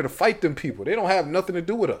going over there to fight them people. They don't have nothing to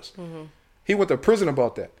do with us. He went to prison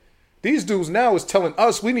about that. These dudes now is telling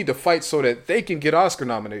us we need to fight so that they can get Oscar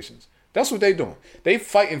nominations. That's what they doing. They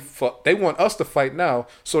want us to fight now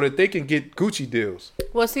so that they can get Gucci deals.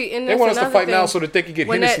 Well, see, and they want us to fight now so that they can get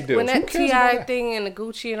Hennessy deals. When that T.I. thing and the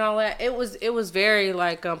Gucci and all that, it was very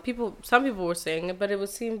like some people were saying it, but it would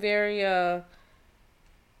seem very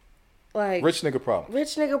like rich nigga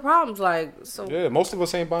problems. Like, so yeah, most of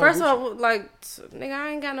us ain't buying. First Gucci. of all, like, nigga, I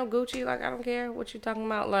ain't got no Gucci. Like, I don't care what you talking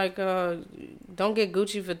about. Like, don't get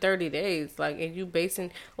Gucci for 30 days. Like, and you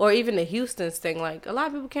basing, or even the Houston's thing. Like, a lot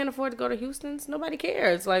of people can't afford to go to Houston's. Nobody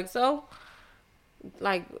cares. Like, so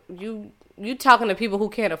like you talking to people who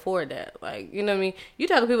can't afford that. Like, you know what I mean? You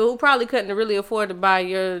talking to people who probably couldn't really afford to buy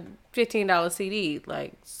your $15 CD.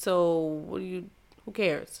 Like, so who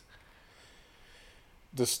cares?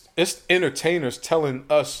 It's entertainers telling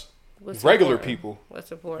us What's regular important? people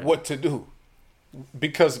What's important? what to do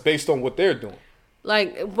because based on what they're doing.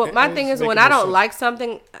 Like, but my thing is, when I don't like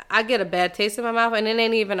something, I get a bad taste in my mouth, and it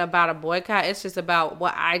ain't even about a boycott. It's just about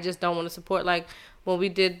what I just don't want to support. Like when we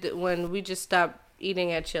just stopped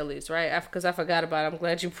eating at Chili's, right? Because I forgot about it. I'm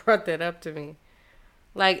glad you brought that up to me.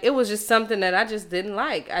 Like, it was just something that I just didn't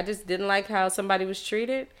like. I just didn't like how somebody was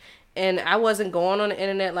treated. And I wasn't going on the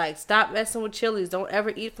internet like, stop messing with Chili's. Don't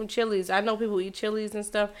ever eat from Chili's. I know people eat Chili's and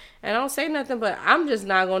stuff. And I don't say nothing, but I'm just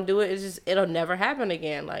not going to do it. It's just, it'll never happen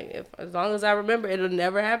again. Like, as long as I remember, it'll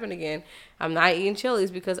never happen again. I'm not eating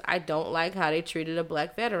Chili's because I don't like how they treated a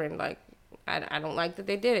black veteran. Like, I don't like that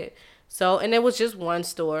they did it. So, and it was just one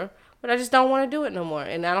store. But I just don't want to do it no more.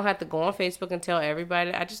 And I don't have to go on Facebook and tell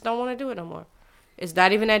everybody. I just don't want to do it no more. It's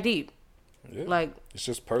not even that deep. Yeah. Like, it's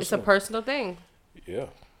just personal. It's a personal thing. Yeah.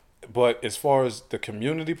 But as far as the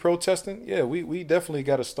community protesting, yeah, we definitely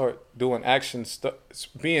got to start doing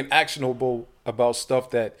being actionable about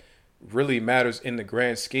stuff that really matters in the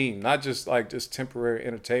grand scheme, not just like just temporary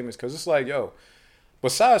entertainments. Because it's like, yo,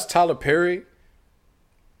 besides Tyler Perry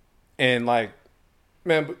and like,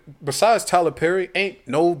 man, besides Tyler Perry, ain't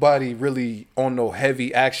nobody really on no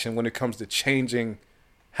heavy action when it comes to changing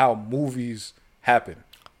how movies happen.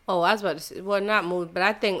 Oh, I was about to say, well, not movies, but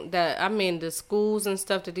I think that, I mean, the schools and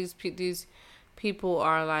stuff that these people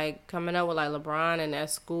are, like, coming up with, like, LeBron and that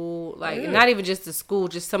school, like, not even just the school,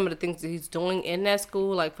 just some of the things that he's doing in that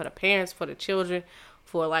school, like, for the parents, for the children,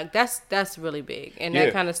 for, like, that's really big. And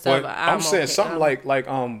that kind of stuff, I'm saying something like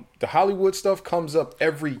the Hollywood stuff comes up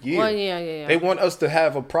every year. Well, yeah. They want us to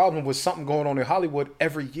have a problem with something going on in Hollywood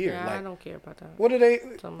every year. Yeah, like, I don't care about that. What are they?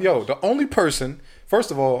 Yo, the only person,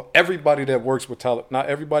 first of all, everybody that works with Tyler, not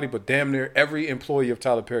everybody, but damn near every employee of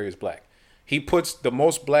Tyler Perry is black. He puts the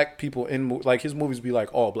most black people in, like, his movies be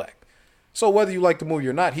like all black. So whether you like the movie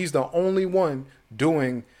or not, he's the only one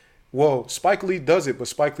doing, well, Spike Lee does it, but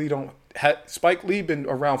Spike Lee been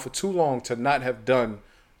around for too long to not have done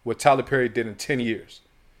what Tyler Perry did in 10 years.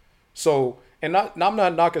 So, and I'm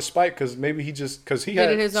not knocking Spike because maybe he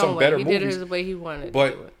had some better movies. He did it his way he wanted but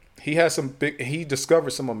to do it. He has he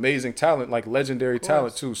discovered some amazing talent, like legendary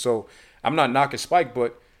talent too. So I'm not knocking Spike,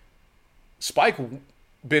 but Spike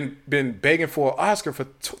been begging for an Oscar for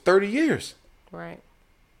 30 years. Right.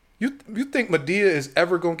 You think Madea is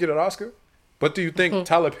ever going to get an Oscar? But do you think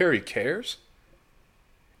Tyler Perry cares?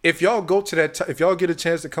 If y'all go to if y'all get a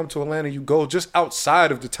chance to come to Atlanta, you go just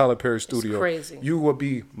outside of the Tyler Perry studio. It's crazy. You will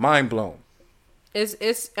be mind blown.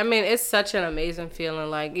 I mean, it's such an amazing feeling.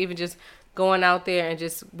 Like, even just going out there and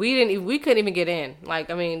just, we couldn't even get in. Like,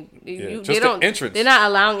 I mean, the entrance. They're not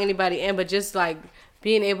allowing anybody in, but just like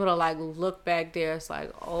being able to like look back there, it's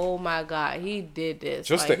like, oh my God, he did this.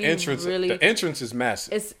 Just like, the entrance. The entrance is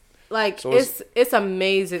massive. It's like, so it's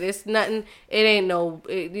amazing. It's nothing. It ain't no,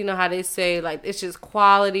 you know how they say, like, it's just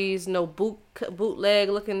qualities, no bootleg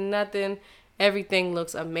looking nothing. Everything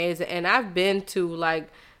looks amazing. And I've been to like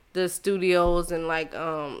the studios and like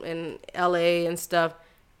in LA and stuff.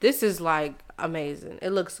 This is like amazing.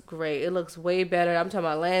 It looks great. It looks way better. I'm talking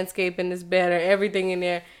about landscaping is better. Everything in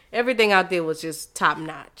there, everything out there was just top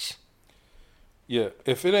notch. Yeah,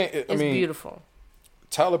 if it ain't, it's beautiful.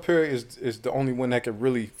 Tyler Perry is the only one that can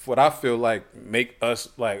really, what I feel like, make us,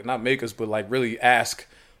 like, not make us, but like really ask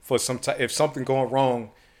for some type, if something going wrong,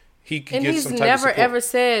 he can get some type of support. And he's never ever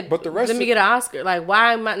said, but the rest let me get an Oscar. Like,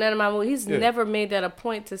 why none of my movies? He's never made that a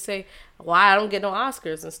point to say why I don't get no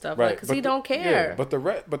Oscars and stuff. Right. Because he don't care. Yeah, but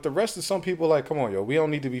the rest of some people, like, come on, yo, we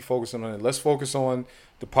don't need to be focusing on it. Let's focus on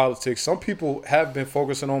the politics. Some people have been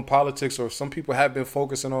focusing on politics, or some people have been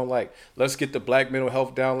focusing on, like, let's get the black mental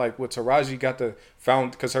health down. Like, what Taraji got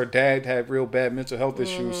because her dad had real bad mental health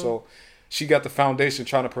issues. So she got the foundation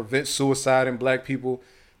trying to prevent suicide in black people,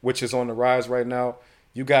 which is on the rise right now.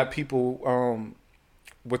 You got people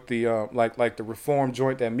with the like the reform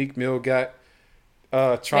joint that Meek Mill got.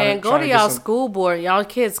 Go to y'all school board, y'all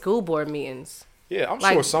kids' school board meetings. Yeah, I'm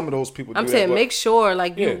sure some of those people do that. I'm saying make sure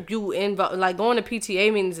like you involve, like going to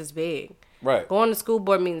PTA meetings is big. Right. Going to school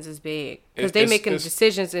board meetings is big because they making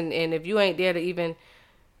decisions, and if you ain't there to even,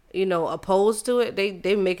 opposed to it,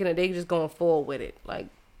 they making it, they just going forward with it. Like,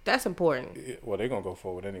 That's important. Well, they're going to go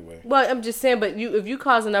forward anyway. Well, I'm just saying, but if you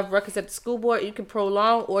cause enough ruckus at the school board, you can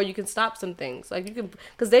prolong or you can stop some things. Like you can,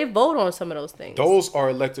 because they vote on some of those things. Those are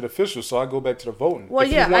elected officials, so I go back to the voting. Well,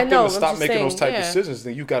 if yeah, you want I know. them to stop making those type of yeah. decisions,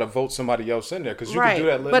 then you got to vote somebody else in there because you Right. can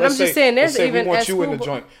do that. But I'm just saying, there's let's say even we want at you in the school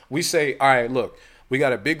joint. We say, all right, look, we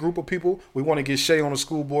got a big group of people. We want to get Shay on the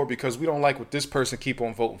school board because we don't like what this person keep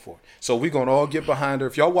on voting for. So we're going to all get behind her.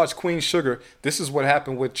 If y'all watch Queen Sugar, this is what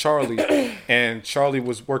happened with Charlie. And Charlie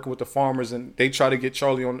was working with the farmers, and they tried to get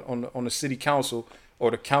Charlie on the city council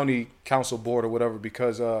or the county council board or whatever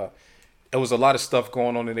because there was a lot of stuff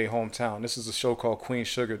going on in their hometown. This is a show called Queen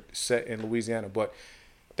Sugar set in Louisiana. But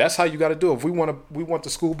that's how you got to do it. If we want the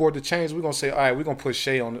school board to change, we're going to say, all right, we're going to put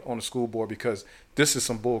Shay on the school board because this is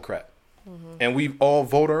some bull crap. Mm-hmm. And we all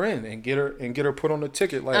vote her in and get her put on the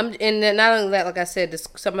ticket. And then not only that, like I said,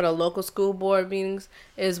 some of the local school board meetings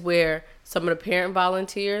is where some of the parent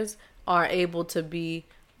volunteers are able to be,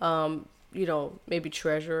 maybe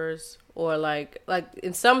treasurers or like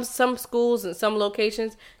in some schools and some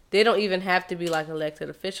locations, they don't even have to be like elected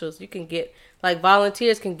officials. You can get like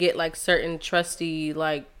volunteers can get like certain trustee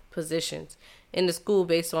like positions in the school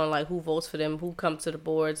based on like who votes for them, who comes to the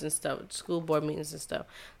boards and stuff, school board meetings and stuff.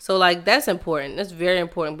 So like that's important. That's very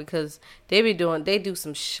important because they do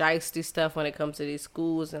some shiesty stuff when it comes to these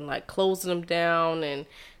schools and like closing them down and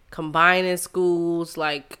combining schools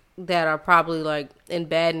like that are probably like in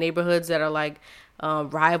bad neighborhoods that are like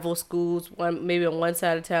rival schools. Maybe on one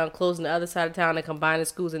side of town, closing the other side of town and combining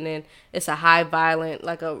schools, and then it's a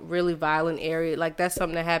a really violent area. Like that's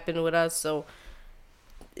something that happened with us. So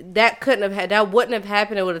that wouldn't have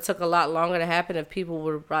happened. It would have took a lot longer to happen if people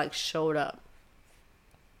would have like showed up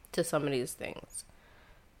to some of these things.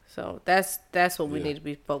 So that's what we need to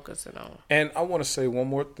be focusing on. And I want to say one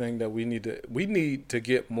more thing that we need to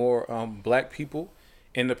get more black people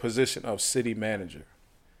in the position of city manager.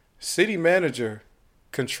 City manager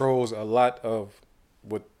controls a lot of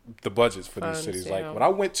what the budgets for these cities. Yeah. Like when I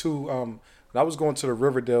went to when I was going to the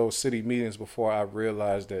Riverdale city meetings before I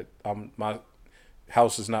realized that my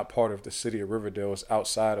house is not part of the city of Riverdale. It's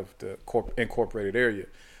outside of the incorporated area.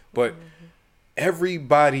 But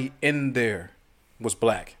everybody in there was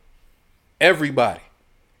black. Everybody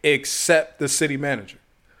except the city manager.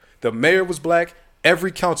 The mayor was black.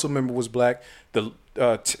 Every council member was black. The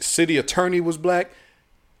city attorney was black.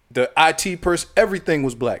 The IT person, everything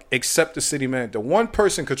was black except the city manager. The one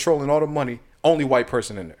person controlling all the money, only white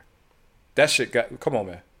person in there. That shit come on,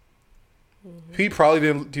 man.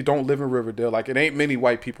 Mm-hmm. He don't live in Riverdale. Like it ain't many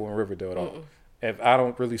white people in Riverdale at all. If I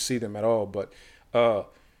don't really see them at all, but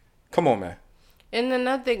come on, man. And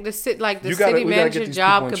another thing, the city manager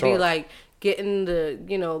job could be like getting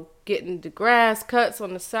the grass cuts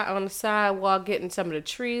on the sidewalk, getting some of the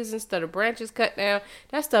trees instead of branches cut down.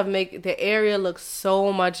 That stuff make the area look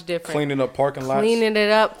so much different. Cleaning up parking lots. Cleaning it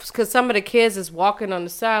up because some of the kids is walking on the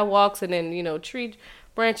sidewalks and then tree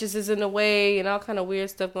branches is in the way and all kind of weird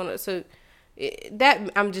stuff going on. So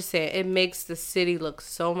I'm just saying, it makes the city look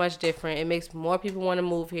so much different. It makes more people want to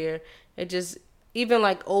move here. It just, even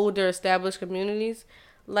like older established communities,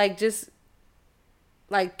 like just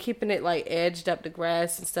like keeping it like edged up, the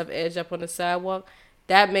grass and stuff edged up on the sidewalk,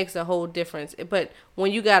 that makes a whole difference. But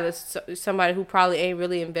when you got somebody who probably ain't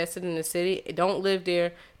really invested in the city, don't live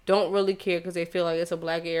there, don't really care because they feel like it's a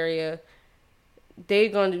black area, they're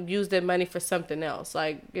going to use their money for something else.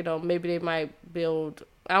 Like, maybe they might build,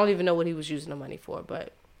 I don't even know what he was using the money for,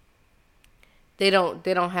 but they don't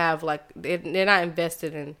have like, they're not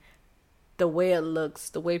invested in the way it looks,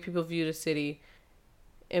 the way people view the city,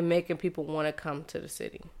 and making people want to come to the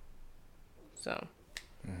city. So.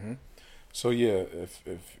 Mm-hmm. So yeah,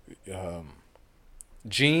 if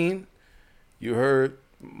Gene, you heard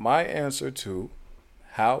my answer to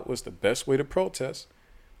how was the best way to protest.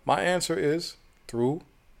 My answer is through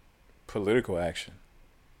political action.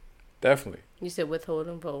 Definitely. You said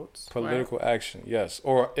withholding votes. Political action, yes.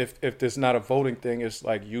 Or if there's not a voting thing, it's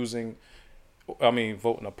like voting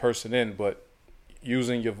a person in, but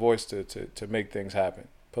using your voice to make things happen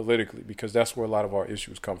politically, because that's where a lot of our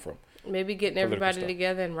issues come from. Maybe getting everybody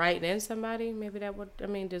together and writing in somebody. Maybe that would,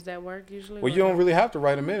 does that work usually? Well, you don't really have to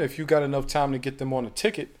write them in. If you got enough time to get them on a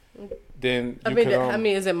ticket, then you can...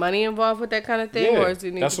 is it money involved with that kind of thing? Yeah, or is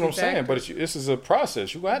it that's what I'm saying. But this is a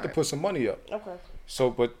process. You're going to have to put some money up. Okay. So,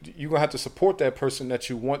 but you're going to have to support that person that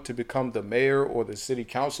you want to become the mayor or the city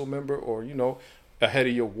council member or, ahead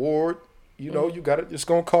of your ward. You got it. It's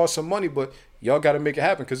going to cost some money, but y'all got to make it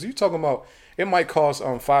happen. Because you're talking about, it might cost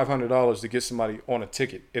 $500 to get somebody on a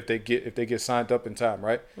ticket if they get signed up in time,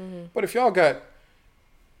 right? Mm-hmm. But if y'all got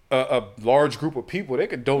a large group of people, they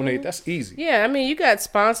could donate. Mm-hmm. That's easy. Yeah, I mean, you got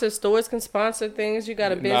sponsors. Stores can sponsor things. You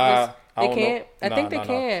got a business. They can't. I think they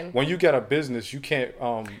can. When you get a business, you can't.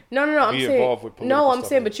 No. I'm saying. Involved with I'm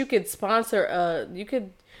saying, but you could sponsor. You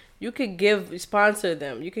could sponsor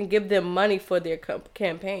them. You can give them money for their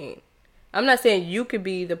campaign. I'm not saying you could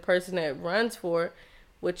be the person that runs for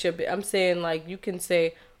it. I'm saying like you can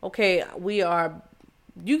say, okay,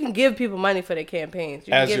 you can give people money for their campaigns.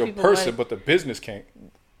 You can as give your people person, money. But the business can't.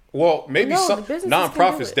 Well, maybe some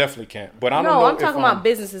nonprofits definitely can't. But I don't know. No, I'm talking about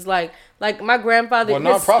businesses like my grandfather.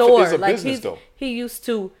 Well, his store, is a business though. He used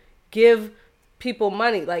to give people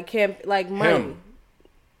money, money. Him.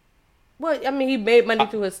 Well, I mean, he made money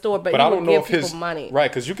through his store, but he I would don't know give if people money.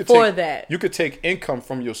 Right, because you could you could take income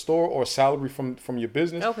from your store or salary from your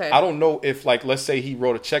business. Okay. I don't know if, like, let's say he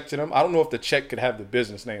wrote a check to them. I don't know if the check could have the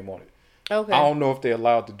business name on it. Okay. I don't know if they're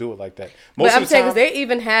allowed to do it like that. But I'm saying, because they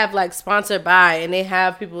even have, like, sponsored by, and they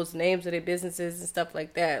have people's names of their businesses and stuff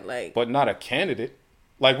like that. Like, but not a candidate.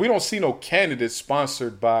 Like, we don't see no candidates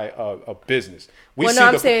sponsored by a business.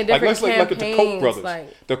 I'm saying different campaigns. Like the Koch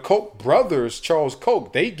brothers. The Koch brothers, Charles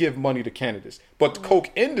Koch, they give money to candidates. But the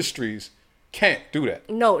Koch Industries can't do that.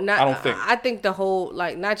 No, not. I don't think. I think the whole,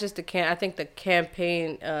 like, not just I think the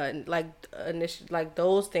campaign, like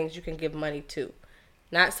those things you can give money to.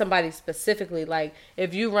 Not somebody specifically. Like,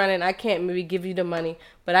 if you running, I can't maybe give you the money,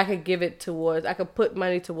 but I could I could put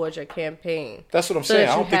money towards your campaign. That's what I'm saying.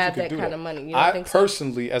 I don't think you can do that. Kind of money. You don't I think so?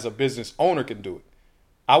 Personally, as a business owner, can do it.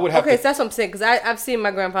 I would have. Okay, so that's what I'm saying, because I've seen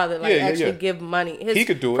my grandfather give money. He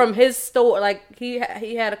could do it from his store. Like, he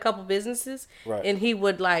had a couple businesses, right. And he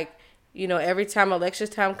would, like, every time election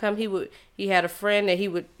time come, he had a friend that he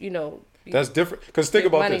would, That's different. Because think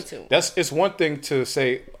about this. It's one thing to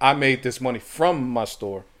say, I made this money from my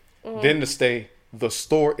store. Mm-hmm. Then to say, the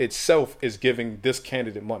store itself is giving this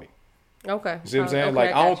candidate money. Okay. You see what I'm saying?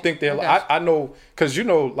 Okay, I don't think they're... I know... Because,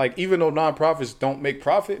 like, even though nonprofits don't make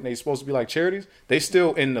profit and they're supposed to be like charities, they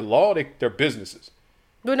still, in the law, they're businesses.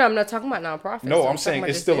 But no, I'm not talking about nonprofits. No, I'm saying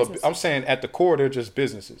it's still I'm saying at the core, they're just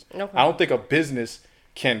businesses. Okay. I don't think a business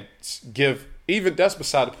can give... Even that's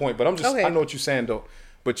beside the point. But I'm just... Okay. I know what you're saying, though.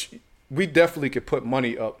 But... we definitely could put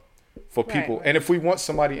money up for people. Right. And if we want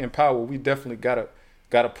somebody in power, we definitely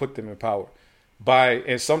gotta put them in power.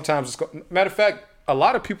 And sometimes matter of fact, a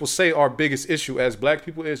lot of people say our biggest issue as black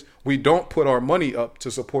people is we don't put our money up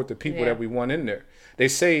to support the people that we want in there. They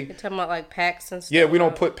say... You're talking about like PACs and stuff? Yeah, we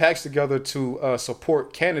don't put PACs together to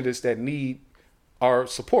support candidates that need our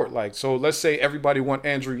support. Like, so let's say everybody want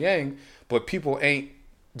Andrew Yang, but people ain't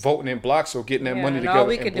voting in blocks or getting that money together. All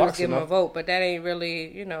we could do is give them a vote, but that ain't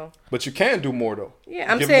really, But you can do more though. Yeah,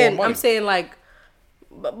 I'm saying like,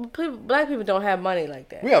 black people don't have money like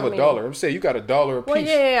that. We have $1. I'm saying you got $1 a piece. Well,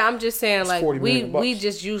 yeah, I'm just saying like we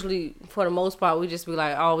just usually, for the most part, we just be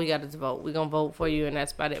like, all we got is vote. We gonna vote for you, and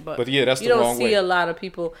that's about it. But yeah, that's you don't see a lot of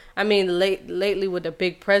people. I mean, lately with the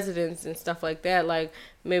big presidents and stuff like that, like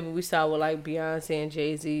maybe we saw with like Beyonce and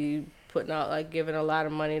Jay-Z putting out, like, giving a lot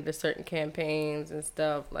of money to certain campaigns and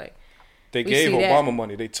stuff. Like, they gave Obama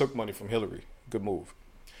money. They took money from Hillary. Good move.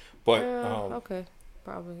 But okay,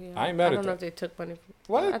 probably. Yeah. I ain't mad at that. I don't know if they took money from.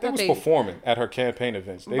 Well, they was performing at her campaign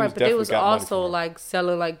events. But they was also like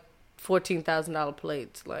selling like $14,000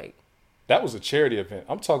 plates. Like, that was a charity event.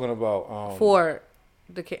 I'm talking about for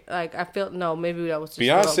the I felt maybe that was just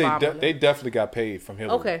Beyonce. They definitely got paid from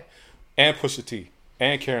Hillary. Okay. And Pusha T.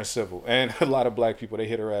 And Karen Civil and a lot of black people, they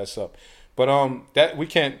hit her ass up. But that we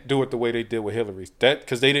can't do it the way they did with Hillary. That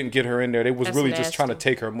because they didn't get her in there. They was really nasty. Just trying to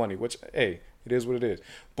take her money. Which, hey, it is what it is.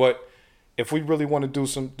 But if we really want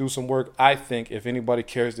to do some work, I think if anybody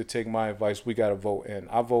cares to take my advice, we gotta vote. And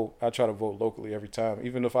I try to vote locally every time,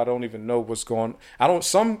 even if I don't even know what's going.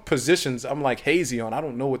 Some positions I'm like hazy on. I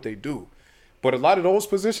don't know what they do. But a lot of those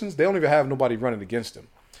positions, they don't even have nobody running against them.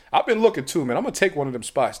 I've been looking too, man. I'm gonna take one of them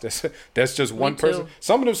spots. That's just one person.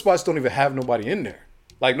 Some of them spots don't even have nobody in there,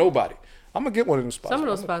 like nobody. I'm gonna get one of them spots. Some of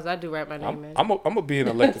those spots I do write my name in. I'm gonna be an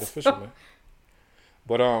elected official, man.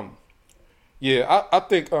 But yeah, I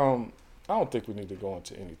think I don't think we need to go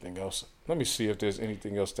into anything else. Let me see if there's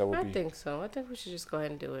anything else that would be. I think so. I think we should just go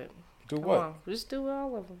ahead and do it. Do what? Come on, just do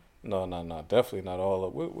all of them. No, definitely not all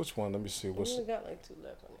of. Which one? Let me see. We only got like 2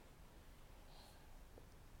 left on it.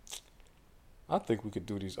 I think we could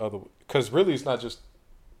do these other, because really it's not just,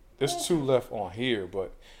 there's 2 left on here,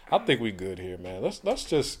 but I think we good here, man. Let's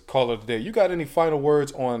just call it a day. You got any final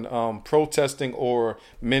words on protesting or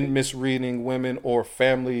men misreading women or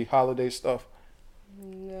family holiday stuff?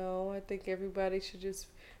 No, I think everybody should just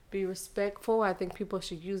be respectful. I think people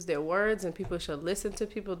should use their words, and people should listen to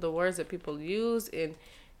the words that people use,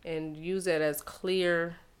 and use it as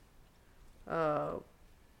clear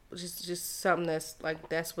just something that's like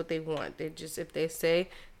that's what they want. They just if they say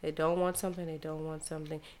they don't want something, they don't want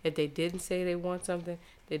something. If they didn't say they want something,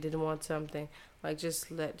 they didn't want something. Like just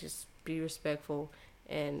be respectful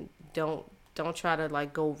and don't try to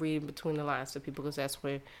like go read between the lines to people because that's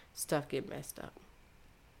where stuff get messed up.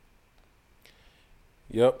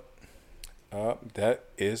 Yep. That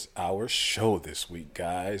is our show this week,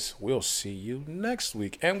 guys. We'll see you next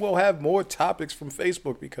week. And we'll have more topics from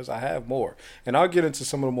Facebook because I have more. And I'll get into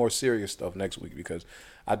some of the more serious stuff next week because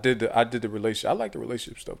I did the relationship. I like the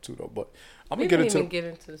relationship stuff too, though. But I'm going to get into... We didn't even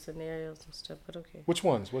get into the scenarios and stuff, but okay. Which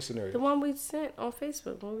ones? What scenario? The one we sent on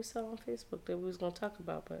Facebook, the one we saw on Facebook that we was going to talk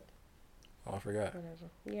about, but... Oh, I forgot. Whatever.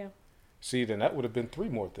 Yeah. See, then that would have been 3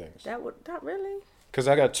 more things. Not really. Because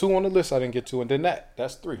I got 2 on the list I didn't get to, and then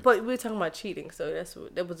that's 3. But we were talking about cheating, so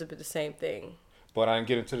that was a bit the same thing. But I didn't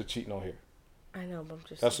get into the cheating on here. I know, but I'm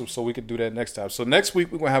just... So we could do that next time. So next week,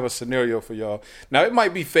 we're going to have a scenario for y'all. Now, it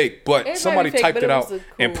might be fake, but somebody typed it out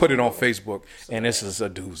and put it on Facebook, and this is a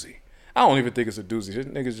doozy. I don't even think it's a doozy. This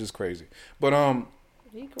nigga's just crazy. But,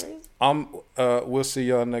 He crazy? We'll see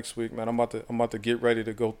y'all next week, man. I'm about to get ready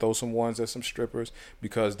to go throw some ones at some strippers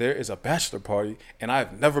because there is a bachelor party and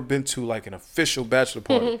I've never been to like an official bachelor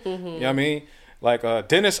party. You know what I mean? Like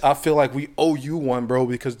Dennis, I feel like we owe you one, bro,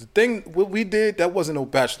 because the thing what we did, that wasn't no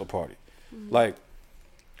bachelor party. Like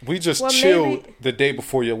we just chilled the day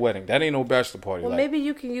before your wedding. That ain't no bachelor party. Well, like, maybe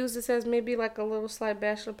you can use this as maybe like a little slight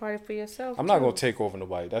bachelor party for yourself. I'm not gonna take over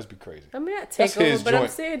nobody. That'd be crazy. I mean, not take over, but I'm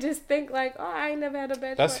saying just think like, oh, I ain't never had a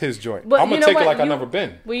bachelor. That's his joint. But I'm gonna take it like I never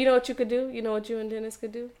been. Well, you know what you could do? You know what you and Dennis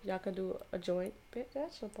could do? Y'all could do a joint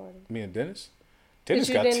bachelor party. Me and Dennis? Dennis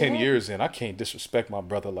got 10 years in. I can't disrespect my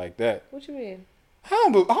brother like that. What you mean?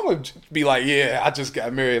 I'm gonna be like, yeah, I just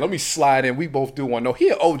got married. Let me slide in. We both do one. No, he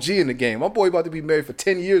an OG in the game. My boy about to be married for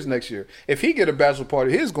 10 years next year. If he get a bachelor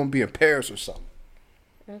party, his gonna be in Paris or something.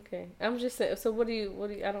 Okay, I'm just saying. So what do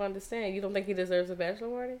you? I don't understand. You don't think he deserves a bachelor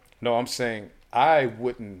party? No, I'm saying I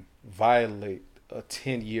wouldn't violate a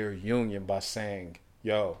 10-year union by saying,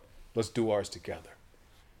 yo, let's do ours together.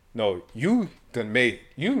 No, you done made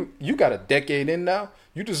you got a decade in now.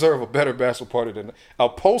 You deserve a better bachelor party than a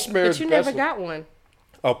post-marriage. But you never got one.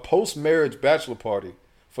 A post-marriage bachelor party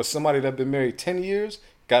for somebody that been married 10 years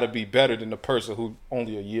got to be better than the person who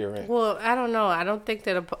only a year in. Well, I don't know. I don't think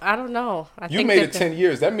that. I don't know. You made it 10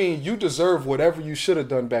 years. That means you deserve whatever you should have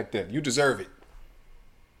done back then. You deserve it.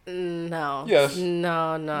 No. Yes.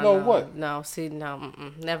 No. What? No. See, no.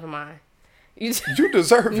 Never mind. You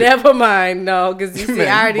deserve it. Never mind. No, because you see, man,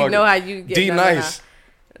 I already know how you get. D nice.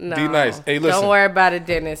 No. D nice. Hey, listen. Don't worry about it,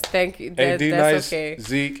 Dennis. Thank you. Hey, D that's nice. Okay.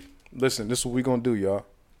 Zeke, listen. This is what we're gonna do, y'all.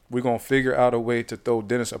 We're gonna figure out a way to throw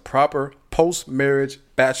Dennis a proper post-marriage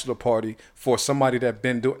bachelor party for somebody that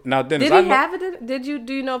been doing. Now, Dennis, did he have it?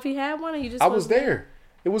 Do you know if he had one, or you just? I was there.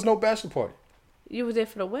 It was no bachelor party. You were there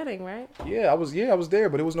for the wedding, right? Yeah, I was there,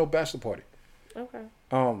 but it was no bachelor party. Okay.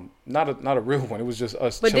 Not a real one. It was just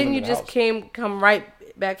us. But then you just come right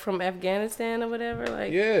back from Afghanistan or whatever,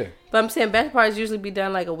 like. Yeah. But I'm saying bachelor parties usually be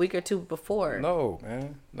done like a week or two before. No,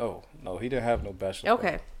 man, no. He didn't have no bachelor. Okay.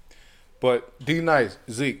 Party. But D nice,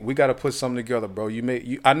 Zeke, we got to put something together, bro.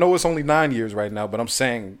 I know it's only 9 years right now, but I'm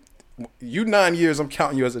saying you 9 years. I'm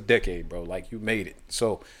counting you as a decade, bro. Like you made it.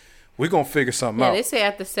 So we're gonna figure something out. Yeah, they say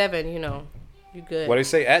after 7, you good. Well, they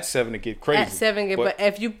say at 7 it get crazy. At 7, but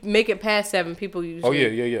if you make it past 7, people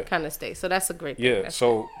usually kind of stay. So that's a great thing. Yeah,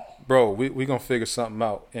 so, bro, we going to figure something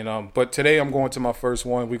out. And but today I'm going to my first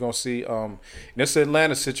one. We're going to see, this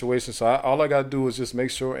Atlanta situation, so all I got to do is just make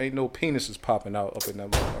sure ain't no penises popping out up in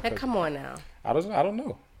that motherfucker. Hey, come on now. I don't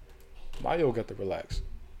know. Mayo got to relax.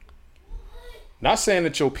 Not saying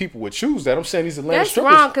that your people would choose that. I'm saying these Atlanta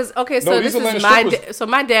strippers. That's wrong, because, so this is so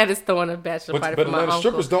my dad is throwing a bachelor party for my uncle.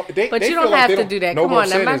 Strippers don't, but you don't have to do that. Come on,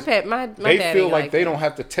 now, my dad they feel like they don't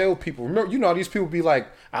have to tell people. Remember, how these people be like,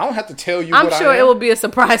 I don't have to tell you I'm what I am. sure it will be a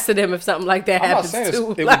surprise to them if something like that happens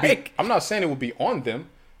too. I'm not saying it would be on them.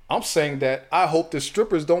 I'm saying that I hope the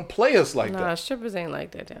strippers don't play us like that. No, strippers ain't like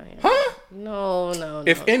that down here. Huh? No.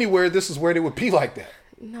 If anywhere, this is where they would be like that.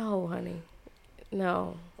 No, honey.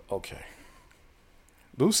 No. Okay.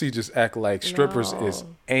 Lucy just act like strippers is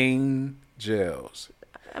angels.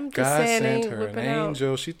 I'm just God saying sent they her an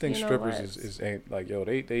angel. She thinks strippers is like, yo,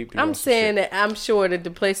 they be I'm saying that I'm sure that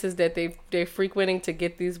the places that they're frequenting to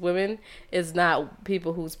get these women is not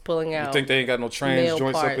people who's pulling out. You think they ain't got no trans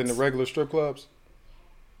joints parts. up in the regular strip clubs?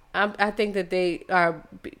 I think that they are.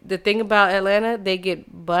 The thing about Atlanta, they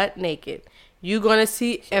get butt naked. You're gonna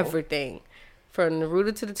see everything. From the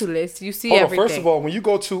rooter to the tulips, you see Hold on, everything. first of all, when you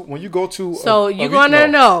go to so you gonna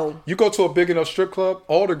know. You go to a big enough strip club,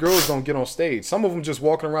 all the girls don't get on stage. Some of them just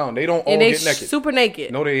walking around. They don't all And they get naked. super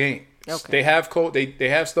naked. No, they ain't. Okay. They have coat. They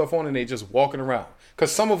have stuff on and they just walking around.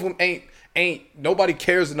 Cause some of them ain't. Nobody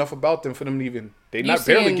cares enough about them for them to even. They not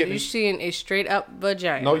barely getting. You seeing a straight up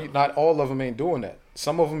vagina. No, not all of them ain't doing that.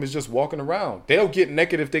 Some of them is just walking around. They'll get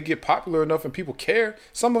naked if they get popular enough and people care.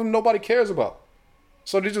 Some of them nobody cares about.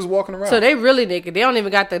 So they're just walking around. So they really naked. They don't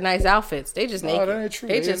even got the nice outfits. They just naked. No, that ain't true.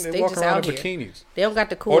 They Walking just around out in here. bikinis. They don't got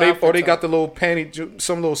the cool outfits or they got on. the little panty,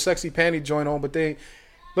 some little sexy panty joint on, but they ain't.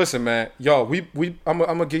 Listen, man, y'all, I'm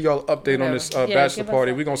gonna give y'all an update on this bachelor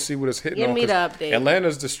party. We're gonna see what it's hitting Give on. me the update.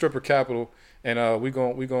 Atlanta's the stripper capital, and we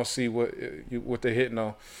gonna see what they're hitting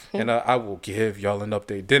on, and I will give y'all an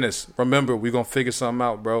update. Dennis, remember, we gonna figure something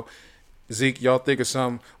out, bro. Zeke, y'all think of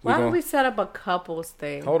something. Why don't we set up a couples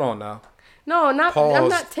thing? Hold on now. No, not. Pause. I'm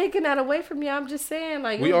not taking that away from you. I'm just saying,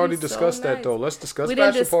 like, We already discussed that though. Let's discuss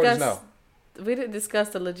bachelor parties now. We didn't discuss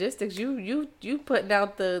the logistics. You putting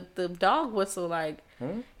out the dog whistle like.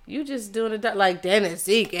 You just doing it like Dennis,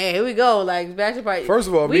 Zeke. Hey, here we go. Like bachelor party. First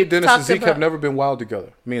of all, me, Dennis, and Zeke have never been wild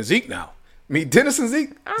together. Me and Zeke now. Me, Dennis, and Zeke.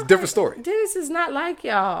 It's a different story. Dennis is not like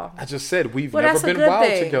y'all. I just said we've Well, never that's a been good wild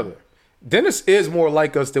thing. together. Dennis is more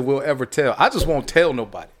like us than we'll ever tell. I just won't tell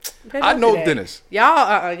nobody. I know Dennis.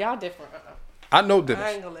 Y'all different. I know Dennis.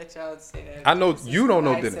 I ain't gonna let y'all say that. I know Dennis you is don't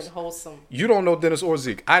know nice Dennis. and wholesome. You don't know Dennis or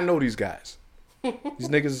Zeke. I know these guys. These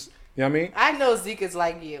niggas, you know what I mean? I know Zeke is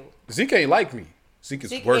like you. Zeke ain't like me. Zeke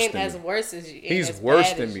is worse ain't than as me. worse as you. He's as worse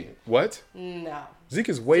bad than as me. you. What? No. Zeke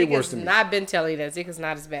is way worse than me. I've been telling you that Zeke is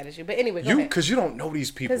not as bad as you. But anyway, go ahead. Because you don't know these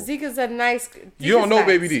people. Because Zeke is a nice. You don't know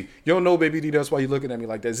Baby D. You don't know Baby D. That's why you're looking at me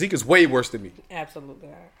like that. Zeke is way worse than me. Absolutely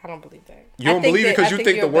not. I don't believe that. You don't believe it because you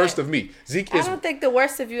think the worst of me. Zeke is. I don't think the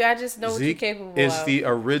worst of you. I just know what you're Zeke capable is of. the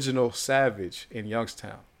original Savage in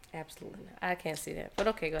Youngstown. Absolutely not. I can't see that. But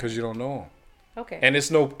okay, go ahead. Because you don't know him. Okay. And it's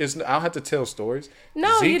I don't have to tell stories.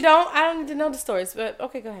 No, Zeke, you don't. I don't need to know the stories. But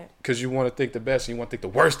okay, go ahead. Because you want to think the best and you want to think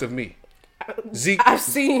the worst of me. Zeke. I've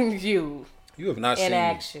seen you. You have not in seen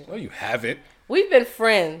action. me. No, you haven't. We've been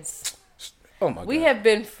friends. Oh my God. We have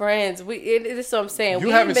been friends. It is what I'm saying.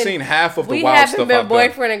 You haven't seen half of the wild stuff We haven't been I've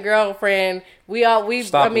boyfriend and girlfriend. Stop we've it.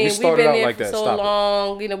 been We started there out like for that. so Stop it.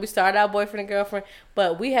 long. You know, we started out boyfriend and girlfriend,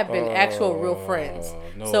 but we have been actual real friends.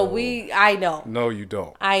 no. So I know. No, you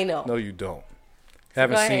don't. I know. No, you don't.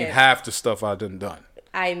 Haven't Go seen ahead. half the stuff I've done.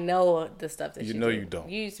 I know the stuff that you know do. you don't.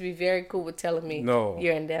 You used to be very cool with telling me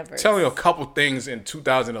your endeavors. Tell me a couple things in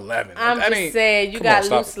 2011. I'm That just ain't- saying you come got on,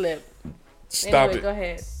 stop loose it. lip. Stop Anyway, it. go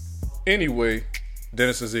ahead. Anyway,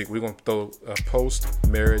 Dennis and Zeke, we're going to throw a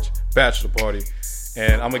post-marriage bachelor party.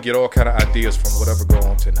 And I'm going to get all kind of ideas from whatever go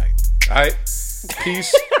on tonight. All right?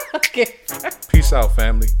 Peace. Okay. Peace out,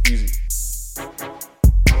 family. Easy.